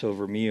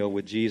Passover meal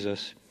with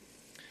Jesus.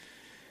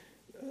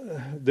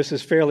 This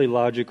is fairly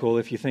logical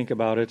if you think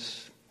about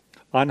it.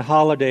 On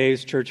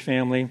holidays, church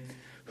family,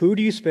 who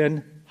do you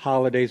spend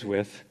holidays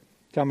with?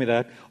 Tell me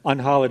that. On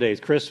holidays,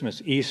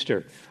 Christmas,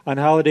 Easter. On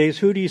holidays,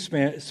 who do you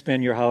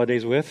spend your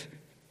holidays with?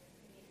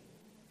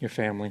 Your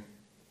family.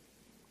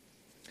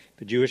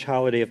 The Jewish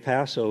holiday of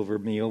Passover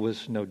meal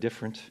was no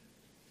different.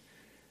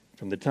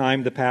 From the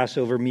time the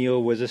Passover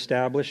meal was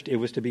established, it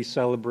was to be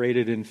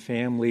celebrated in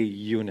family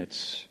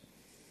units.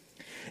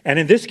 And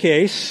in this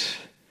case,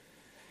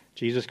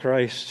 Jesus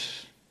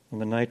Christ, on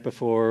the night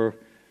before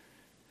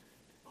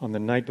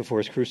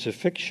his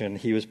crucifixion,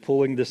 he was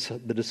pulling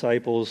the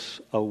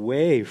disciples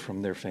away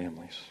from their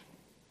families.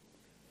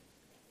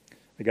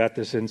 I got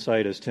this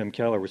insight as Tim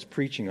Keller was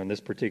preaching on this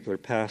particular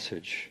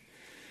passage.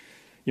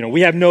 You know,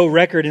 we have no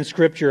record in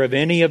Scripture of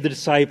any of the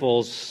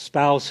disciples'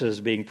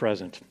 spouses being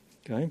present.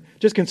 Okay?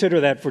 Just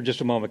consider that for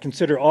just a moment.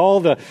 Consider all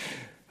the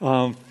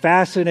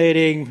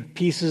fascinating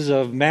pieces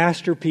of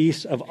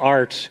masterpiece of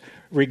art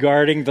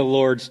regarding the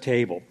Lord's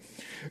table.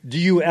 Do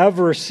you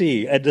ever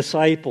see a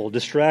disciple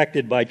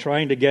distracted by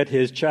trying to get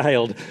his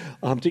child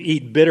to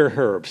eat bitter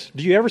herbs?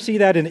 Do you ever see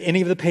that in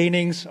any of the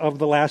paintings of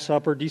the Last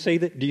Supper? Do you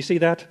see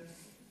that?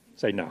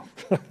 Say no.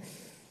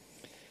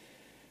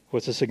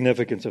 What's the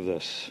significance of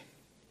this?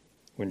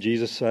 When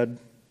Jesus said,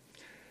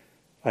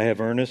 I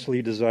have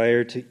earnestly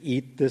desired to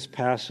eat this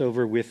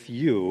Passover with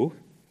you,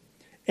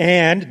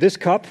 and this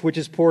cup which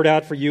is poured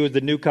out for you is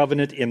the new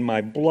covenant in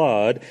my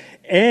blood,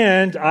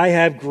 and I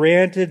have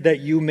granted that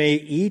you may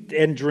eat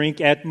and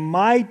drink at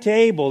my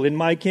table in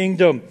my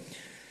kingdom.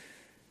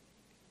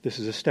 This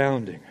is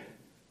astounding.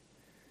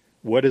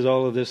 What is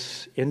all of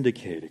this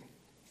indicating?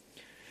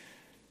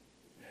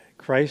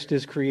 Christ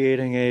is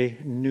creating a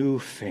new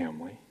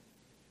family.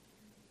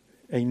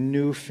 A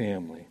new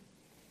family.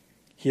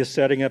 He is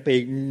setting up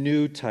a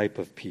new type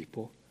of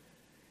people.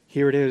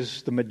 Here it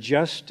is, the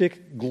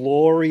majestic,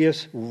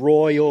 glorious,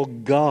 royal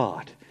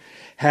God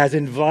has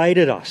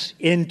invited us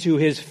into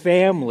his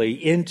family,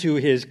 into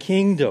his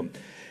kingdom.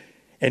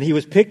 And he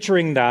was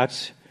picturing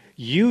that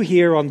you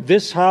here on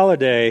this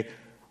holiday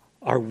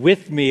are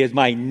with me as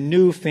my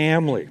new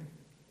family.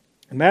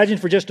 Imagine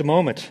for just a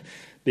moment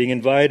being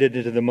invited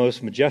into the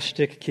most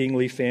majestic,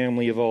 kingly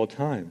family of all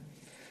time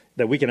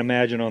that we can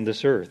imagine on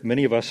this earth.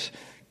 Many of us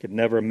could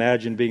never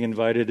imagine being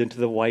invited into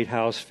the White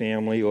House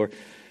family, or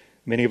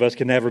many of us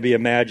can never be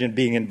imagined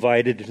being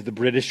invited into the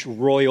British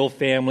royal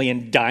family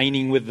and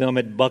dining with them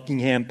at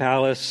Buckingham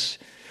Palace.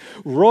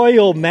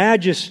 Royal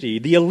majesty,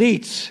 the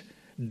elites,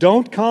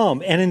 don't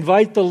come and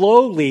invite the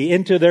lowly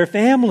into their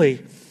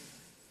family.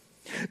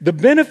 The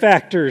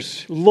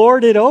benefactors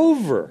lord it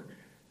over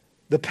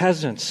the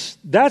peasants.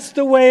 That's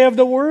the way of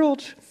the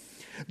world.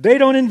 They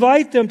don't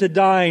invite them to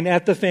dine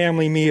at the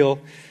family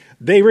meal.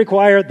 They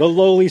require the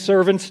lowly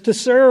servants to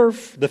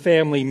serve the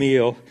family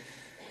meal.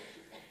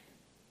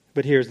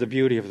 But here's the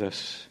beauty of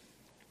this.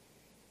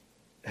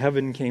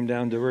 Heaven came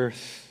down to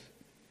earth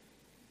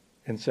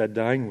and said,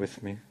 dine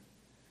with me,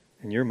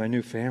 and you're my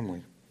new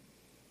family.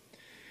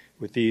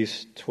 With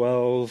these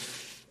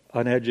 12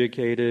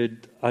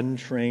 uneducated,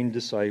 untrained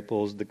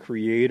disciples, the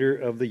creator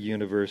of the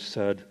universe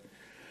said,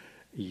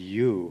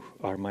 you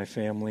are my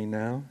family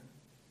now.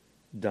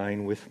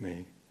 Dine with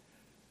me.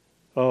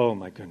 Oh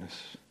my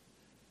goodness.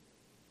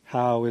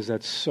 How is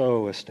that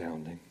so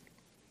astounding?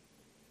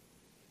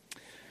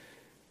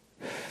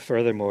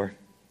 Furthermore,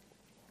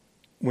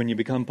 when you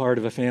become part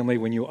of a family,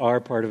 when you are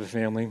part of a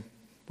family,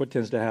 what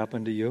tends to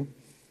happen to you?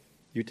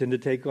 You tend to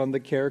take on the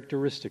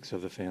characteristics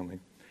of the family.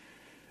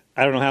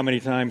 I don't know how many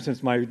times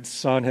since my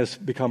son has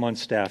become on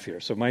staff here.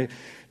 So my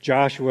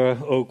Joshua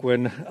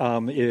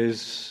Aucoin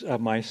is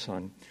my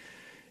son.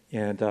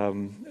 And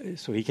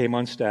so he came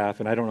on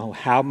staff, and I don't know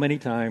how many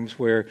times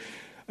where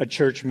a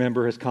church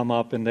member has come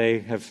up and they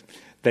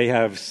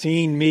have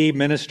seen me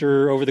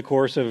minister over the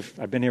course of,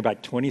 I've been here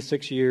about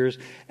 26 years,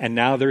 and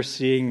now they're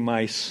seeing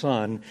my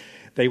son.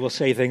 They will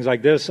say things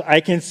like this,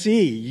 I can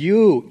see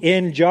you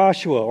in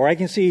Joshua, or I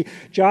can see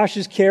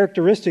Josh's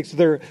characteristics.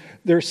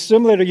 They're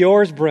similar to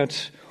yours,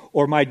 Brent,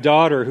 or my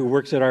daughter who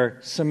works at our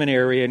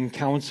seminary and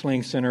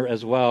counseling center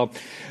as well.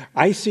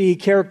 I see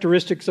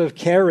characteristics of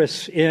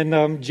Karis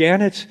in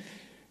Janet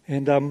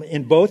and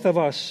in both of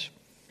us.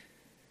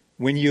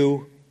 When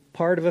you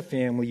part of a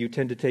family, you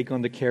tend to take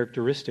on the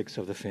characteristics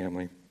of the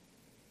family.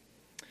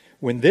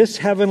 When this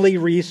heavenly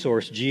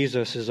resource,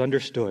 Jesus, is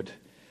understood,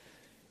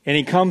 and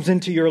he comes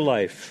into your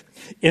life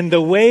in the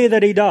way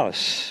that he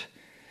does,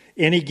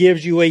 and he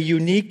gives you a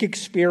unique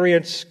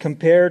experience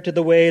compared to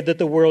the way that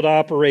the world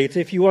operates,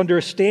 if you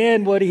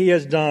understand what he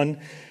has done,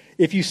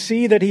 if you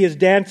see that he has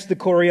danced the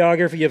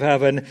choreography of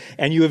heaven,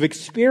 and you have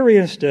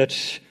experienced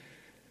it,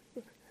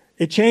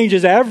 it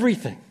changes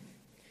everything.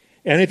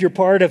 And if you're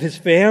part of his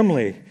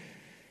family,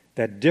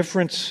 that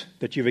difference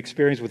that you've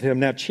experienced with him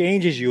now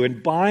changes you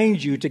and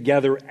binds you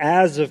together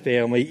as a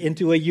family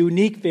into a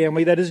unique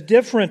family that is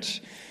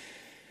different.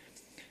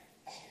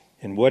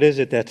 And what is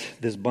it that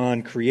this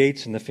bond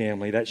creates in the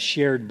family? That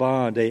shared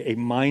bond, a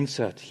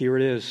mindset. Here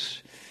it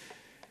is.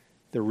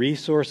 The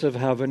resource of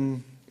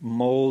heaven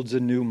molds a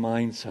new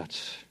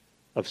mindset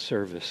of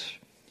service.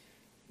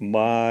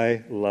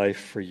 My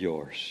life for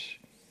yours.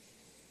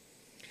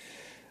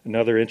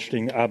 Another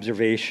interesting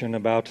observation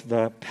about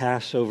the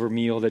Passover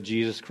meal that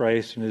Jesus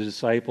Christ and his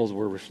disciples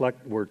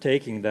were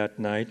taking that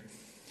night.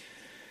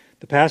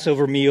 The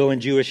Passover meal in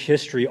Jewish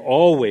history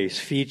always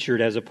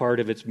featured as a part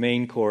of its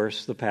main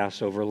course the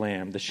Passover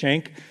lamb, the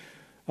shank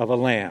of a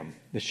lamb,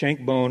 the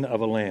shank bone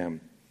of a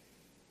lamb.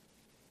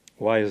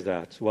 Why is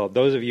that? Well,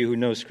 those of you who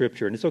know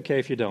Scripture, and it's okay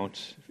if you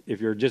don't.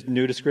 If you're just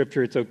new to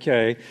Scripture, it's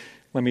okay.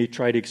 Let me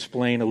try to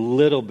explain a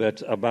little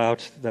bit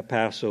about the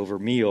Passover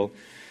meal.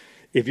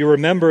 If you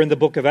remember in the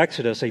book of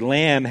Exodus, a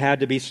lamb had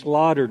to be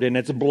slaughtered and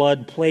its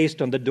blood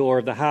placed on the door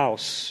of the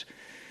house.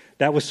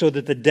 That was so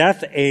that the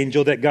death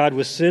angel that God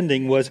was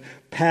sending was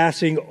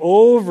passing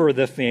over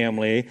the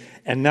family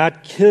and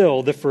not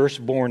kill the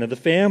firstborn of the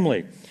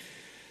family.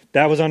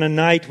 That was on a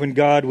night when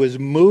God was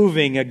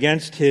moving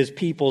against his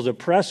people's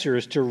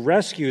oppressors to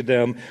rescue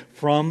them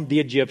from the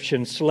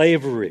Egyptian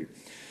slavery.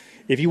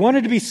 If you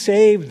wanted to be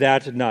saved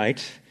that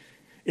night,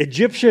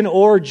 Egyptian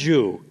or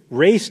Jew,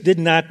 race did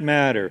not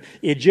matter.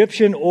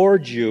 Egyptian or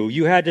Jew,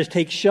 you had to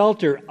take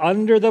shelter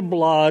under the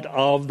blood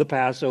of the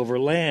Passover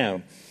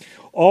lamb.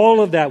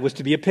 All of that was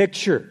to be a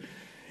picture,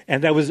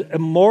 and that was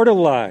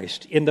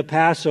immortalized in the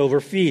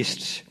Passover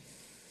feasts.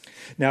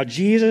 Now,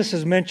 Jesus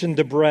has mentioned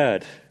the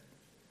bread.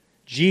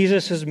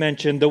 Jesus has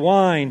mentioned the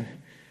wine.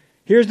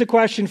 Here's the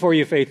question for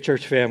you, Faith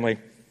Church family.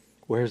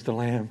 Where's the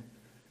lamb?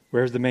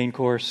 Where's the main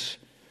course?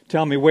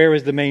 Tell me, where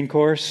is the main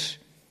course?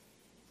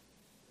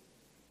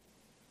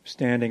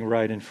 Standing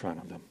right in front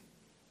of them.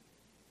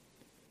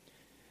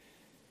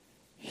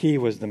 He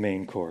was the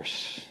main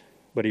course.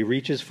 But he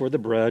reaches for the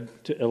bread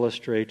to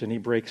illustrate, and he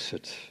breaks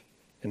it.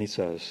 And he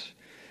says,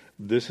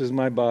 "This is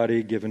my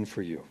body given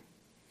for you.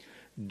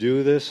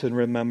 Do this in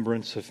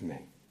remembrance of me."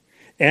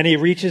 And he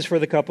reaches for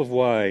the cup of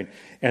wine,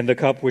 and the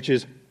cup which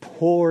is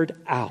poured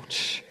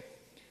out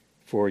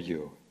for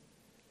you.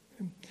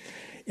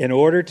 In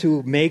order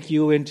to make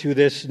you into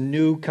this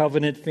new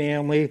covenant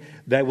family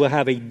that will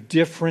have a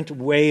different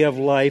way of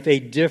life, a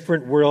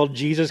different world,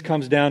 Jesus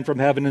comes down from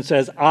heaven and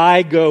says,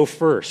 "I go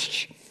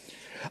first.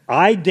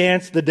 I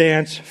dance the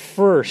dance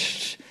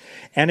first."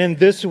 And in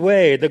this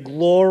way, the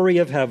glory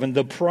of heaven,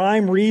 the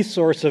prime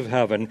resource of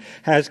heaven,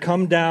 has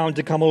come down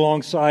to come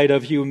alongside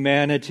of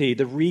humanity.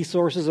 The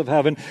resources of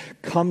heaven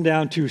come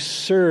down to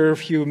serve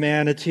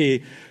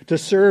humanity, to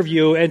serve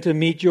you and to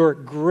meet your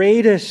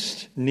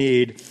greatest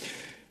need.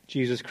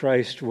 Jesus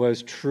Christ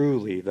was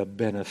truly the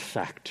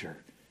benefactor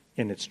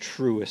in its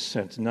truest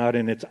sense, not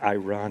in its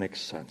ironic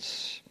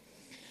sense.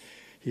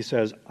 He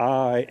says,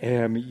 "I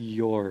am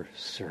your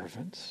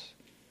servant."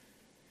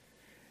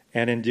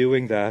 And in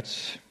doing that,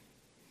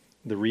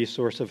 the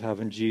resource of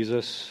heaven,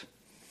 Jesus,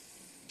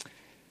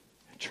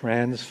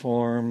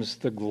 transforms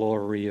the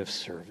glory of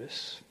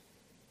service.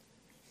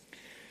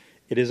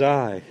 It is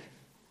I,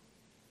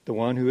 the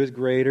one who is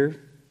greater,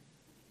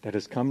 that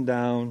has come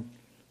down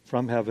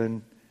from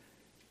heaven.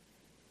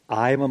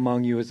 I am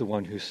among you as the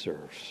one who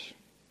serves.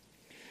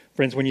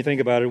 Friends, when you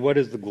think about it, what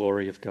is the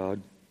glory of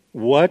God?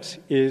 What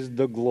is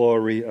the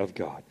glory of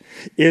God?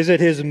 Is it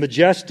his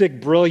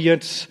majestic,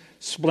 brilliant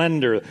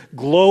splendor,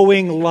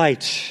 glowing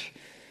light?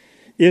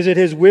 Is it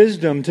his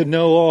wisdom to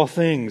know all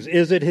things?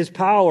 Is it his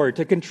power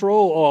to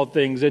control all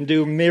things and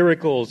do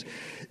miracles?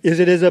 Is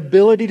it his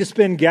ability to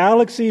spin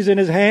galaxies in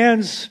his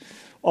hands?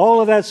 All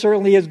of that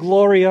certainly is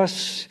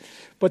glorious,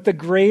 but the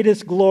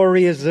greatest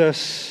glory is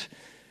this: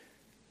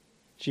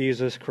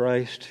 Jesus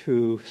Christ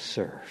who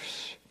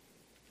serves.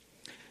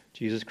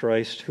 Jesus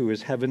Christ who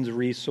is heaven's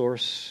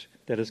resource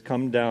that has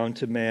come down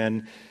to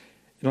man.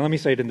 And let me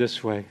say it in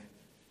this way: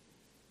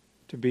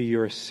 to be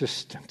your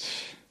assistant.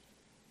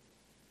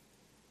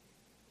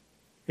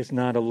 It's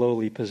not a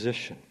lowly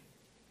position,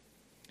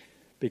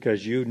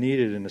 because you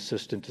needed an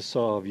assistant to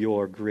solve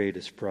your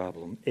greatest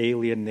problem,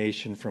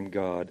 alienation from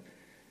God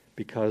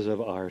because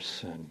of our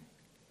sin.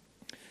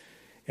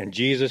 And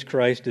Jesus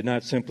Christ did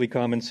not simply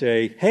come and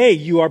say, "Hey,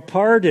 you are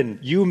pardoned.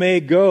 You may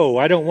go.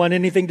 I don't want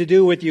anything to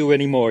do with you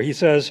anymore." He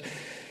says,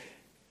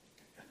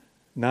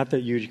 not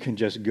that you can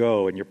just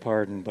go and you're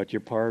pardoned, but you're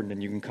pardoned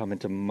and you can come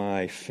into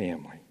my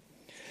family.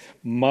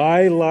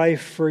 My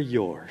life for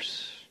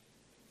yours.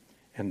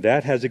 And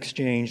that has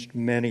exchanged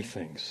many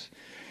things.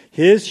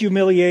 His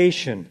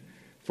humiliation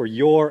for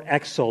your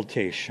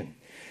exaltation.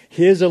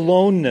 His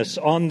aloneness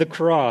on the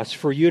cross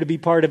for you to be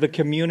part of a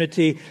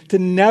community to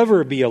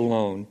never be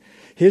alone.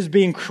 His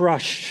being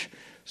crushed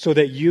so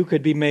that you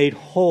could be made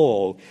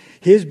whole.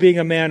 His being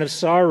a man of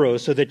sorrow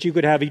so that you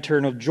could have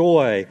eternal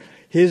joy.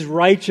 His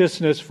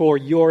righteousness for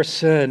your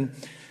sin.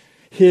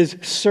 His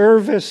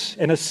service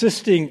and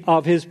assisting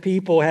of his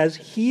people has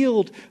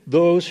healed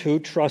those who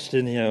trust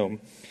in him.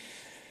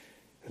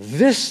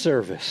 This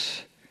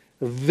service,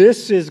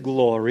 this is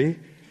glory,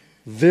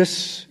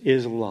 this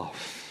is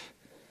love.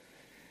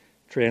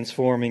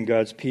 Transforming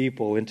God's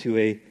people into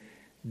a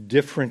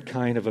different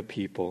kind of a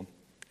people,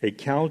 a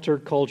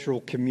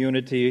countercultural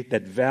community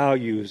that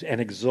values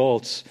and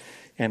exalts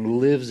and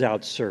lives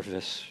out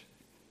service,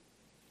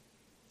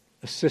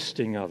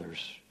 assisting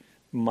others,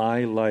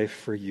 my life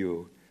for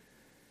you.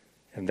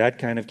 And that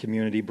kind of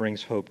community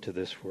brings hope to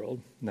this world.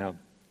 Now,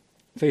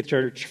 Faith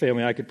Church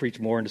family, I could preach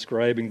more in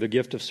describing the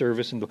gift of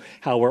service and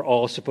how we're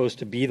all supposed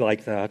to be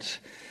like that.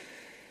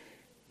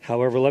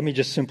 However, let me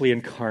just simply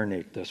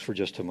incarnate this for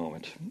just a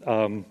moment.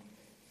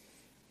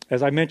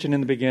 As I mentioned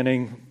in the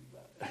beginning,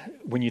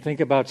 when you think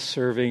about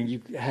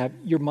serving,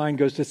 your mind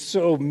goes to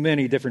so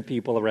many different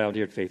people around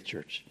here at Faith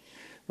Church.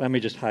 Let me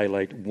just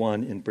highlight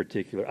one in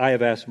particular. I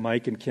have asked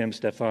Mike and Kim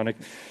Stefanik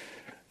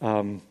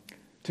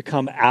to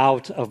come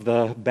out of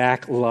the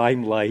back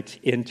limelight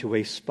into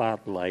a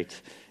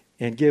spotlight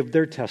and give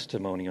their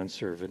testimony on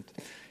servant.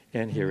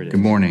 And here it is.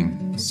 Good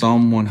morning.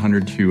 Psalm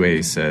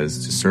 102a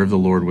says, to serve the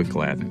Lord with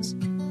gladness.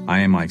 I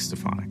am Mike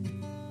Stefanik.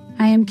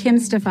 I am Kim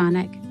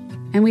Stefanik,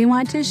 and we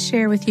want to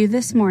share with you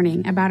this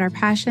morning about our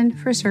passion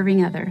for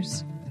serving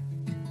others.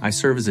 I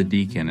serve as a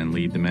deacon and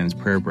lead the men's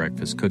prayer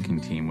breakfast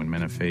cooking team when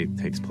Men of Faith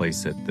takes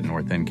place at the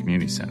North End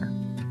Community Center.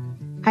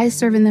 I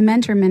serve in the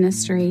mentor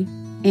ministry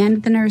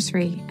and the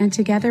nursery, and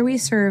together we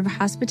serve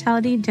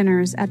hospitality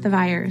dinners at the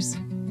Vyers,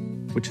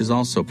 which is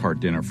also part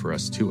dinner for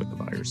us too at the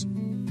Vyers.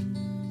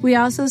 We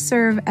also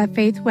serve at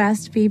Faith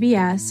West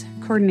VBS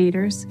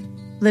coordinators,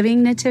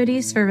 Living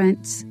Nativity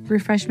Servants,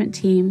 refreshment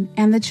team,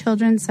 and the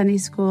Children's Sunday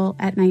School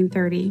at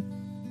 9:30.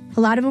 A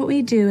lot of what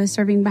we do is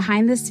serving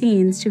behind the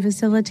scenes to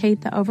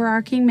facilitate the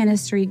overarching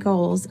ministry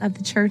goals of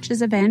the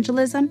church's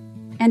evangelism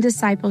and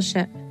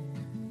discipleship.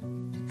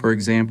 For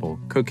example,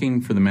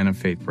 cooking for the Men of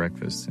Faith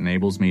breakfast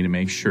enables me to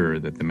make sure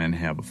that the men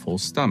have a full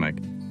stomach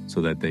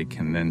so that they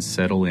can then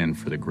settle in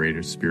for the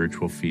greater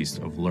spiritual feast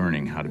of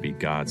learning how to be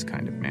God's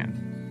kind of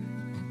man.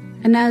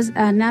 And as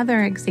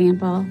another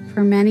example,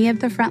 for many of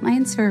the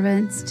frontline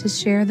servants to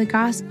share the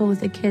gospel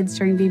with the kids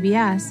during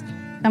VBS,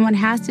 someone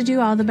has to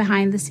do all the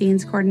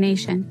behind-the-scenes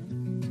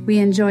coordination. We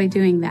enjoy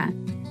doing that.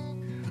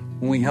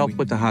 When we help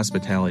with the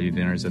hospitality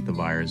dinners at the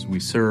Vyers, we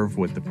serve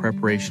with the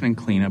preparation and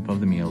cleanup of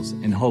the meals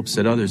in hopes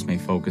that others may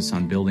focus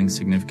on building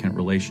significant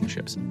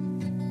relationships.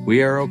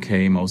 We are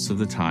okay most of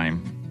the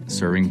time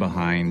serving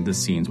behind the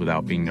scenes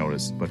without being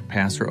noticed, but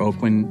Pastor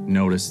Aucoin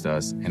noticed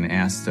us and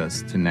asked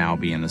us to now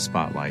be in the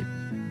spotlight,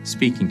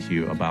 speaking to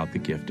you about the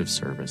gift of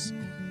service.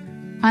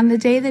 On the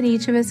day that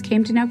each of us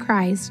came to know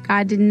Christ,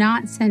 God did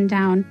not send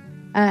down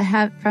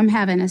from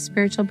heaven a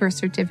spiritual birth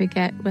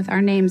certificate with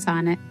our names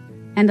on it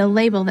and a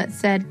label that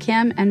said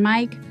Kim and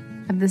Mike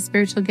have the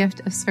spiritual gift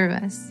of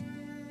service.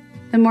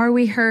 The more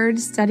we heard,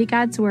 studied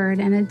God's word,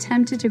 and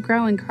attempted to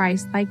grow in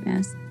Christ's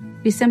likeness,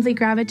 we simply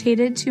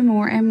gravitated to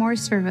more and more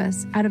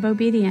service out of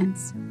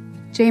obedience.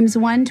 James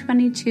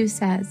 1:22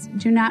 says,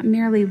 do not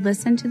merely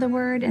listen to the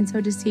word and so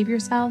deceive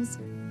yourselves.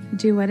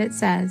 Do what it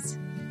says.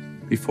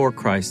 Before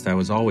Christ, I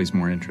was always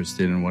more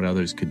interested in what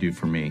others could do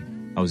for me.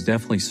 I was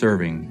definitely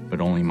serving,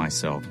 but only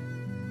myself.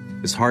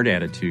 This hard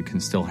attitude can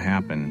still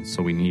happen,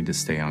 so we need to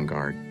stay on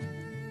guard.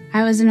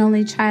 I was an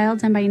only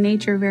child and by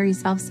nature very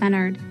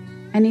self-centered.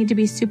 I need to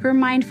be super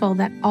mindful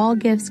that all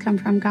gifts come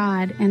from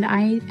God, and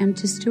I am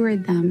to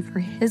steward them for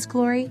His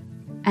glory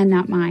and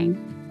not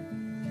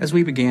mine. As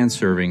we began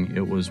serving,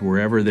 it was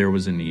wherever there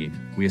was a need.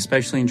 We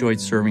especially enjoyed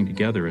serving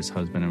together as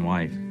husband and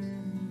wife.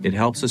 It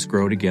helps us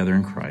grow together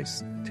in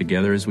Christ.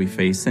 Together as we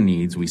face the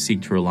needs, we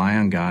seek to rely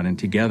on God, and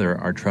together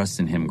our trust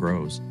in Him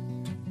grows.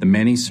 The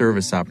many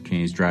service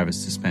opportunities drive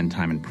us to spend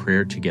time in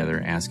prayer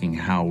together, asking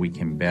how we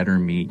can better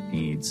meet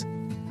needs.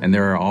 And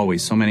there are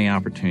always so many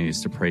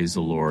opportunities to praise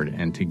the Lord,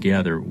 and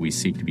together we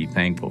seek to be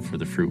thankful for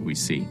the fruit we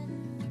see.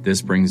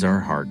 This brings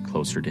our heart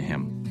closer to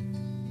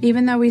Him.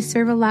 Even though we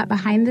serve a lot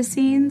behind the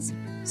scenes,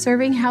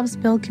 serving helps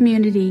build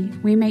community.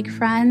 We make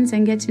friends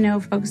and get to know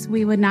folks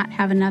we would not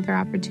have another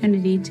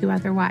opportunity to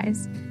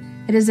otherwise.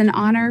 It is an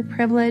honor,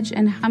 privilege,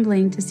 and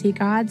humbling to see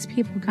God's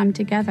people come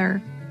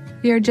together.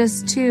 We are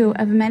just two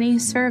of many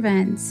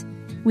servants.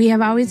 We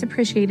have always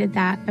appreciated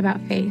that about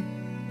faith,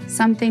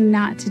 something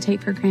not to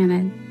take for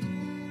granted.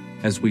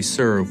 As we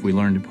serve, we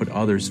learn to put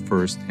others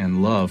first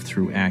and love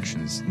through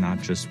actions,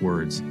 not just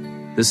words.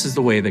 This is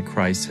the way that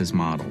Christ has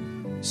modeled.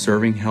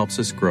 Serving helps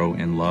us grow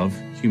in love,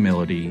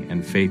 humility,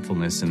 and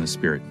faithfulness in the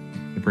Spirit.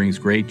 It brings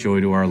great joy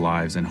to our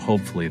lives, and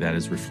hopefully that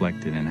is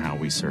reflected in how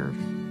we serve.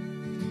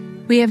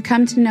 We have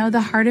come to know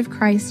the heart of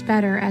Christ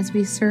better as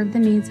we serve the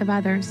needs of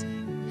others.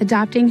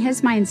 Adopting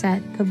His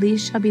mindset, the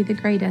least shall be the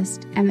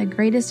greatest, and the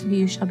greatest of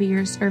you shall be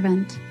your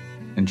servant.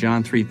 And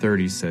John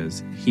 3:30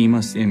 says, He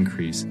must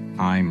increase,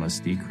 I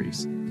must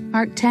decrease.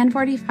 Mark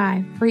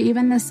 10:45, for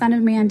even the Son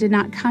of Man did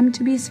not come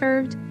to be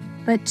served,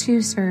 but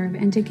to serve,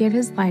 and to give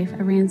His life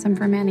a ransom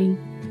for many.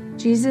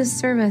 Jesus'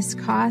 service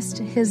cost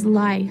His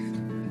life.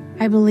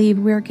 I believe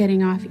we're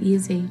getting off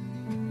easy.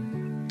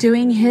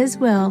 Doing His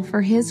will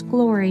for His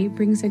glory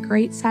brings a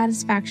great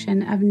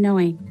satisfaction of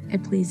knowing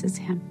it pleases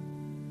Him.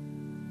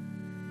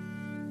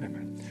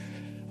 Amen.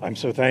 I'm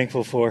so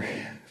thankful for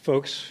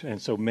folks,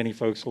 and so many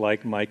folks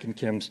like Mike and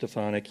Kim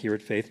Stefanik here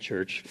at Faith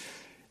Church.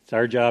 It's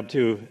our job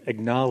to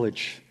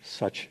acknowledge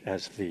such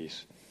as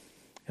these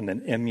and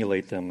then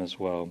emulate them as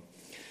well.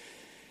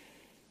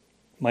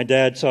 My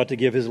dad sought to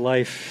give his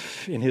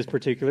life in his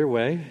particular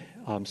way,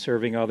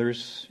 serving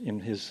others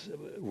in his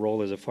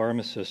role as a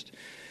pharmacist.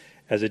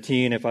 As a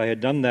teen, if I had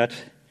done that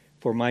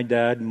for my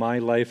dad, my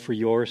life for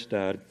yours,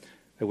 Dad,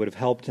 I would have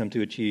helped him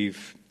to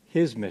achieve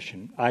his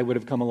mission. I would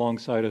have come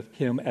alongside of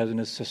him as an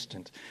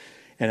assistant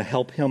and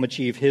help him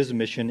achieve his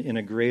mission in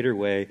a greater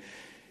way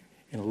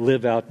and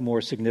live out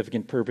more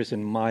significant purpose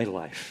in my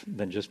life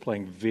than just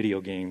playing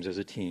video games as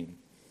a team.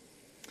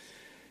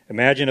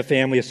 Imagine a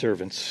family of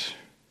servants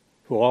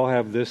who all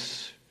have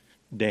this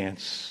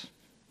dance,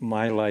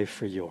 my life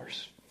for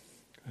yours.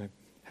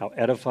 How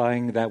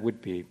edifying that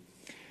would be.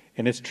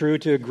 And it's true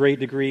to a great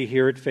degree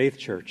here at Faith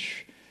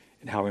Church,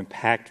 and how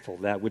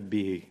impactful that would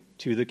be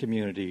to the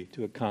community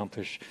to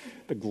accomplish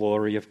the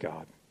glory of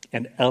God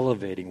and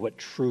elevating what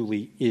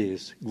truly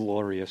is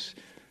glorious,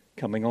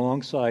 coming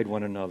alongside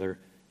one another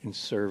and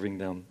serving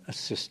them,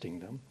 assisting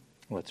them.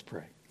 Let's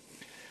pray.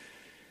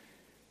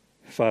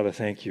 Father,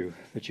 thank you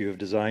that you have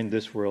designed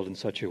this world in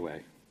such a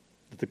way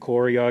that the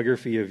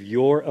choreography of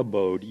your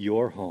abode,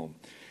 your home,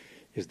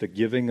 is the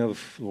giving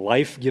of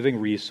life-giving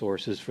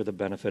resources for the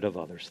benefit of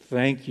others.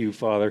 Thank you,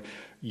 Father.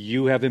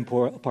 You have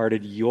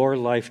imparted your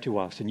life to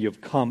us, and you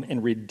have come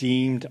and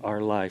redeemed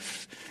our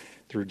life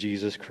through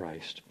Jesus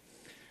Christ.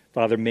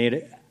 Father,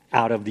 made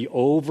out of the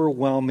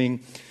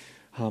overwhelming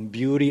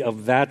beauty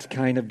of that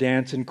kind of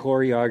dance and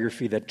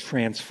choreography that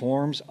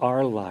transforms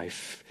our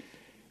life,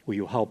 will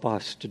you help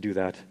us to do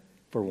that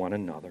for one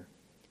another?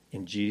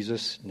 In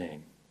Jesus'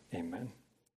 name, amen.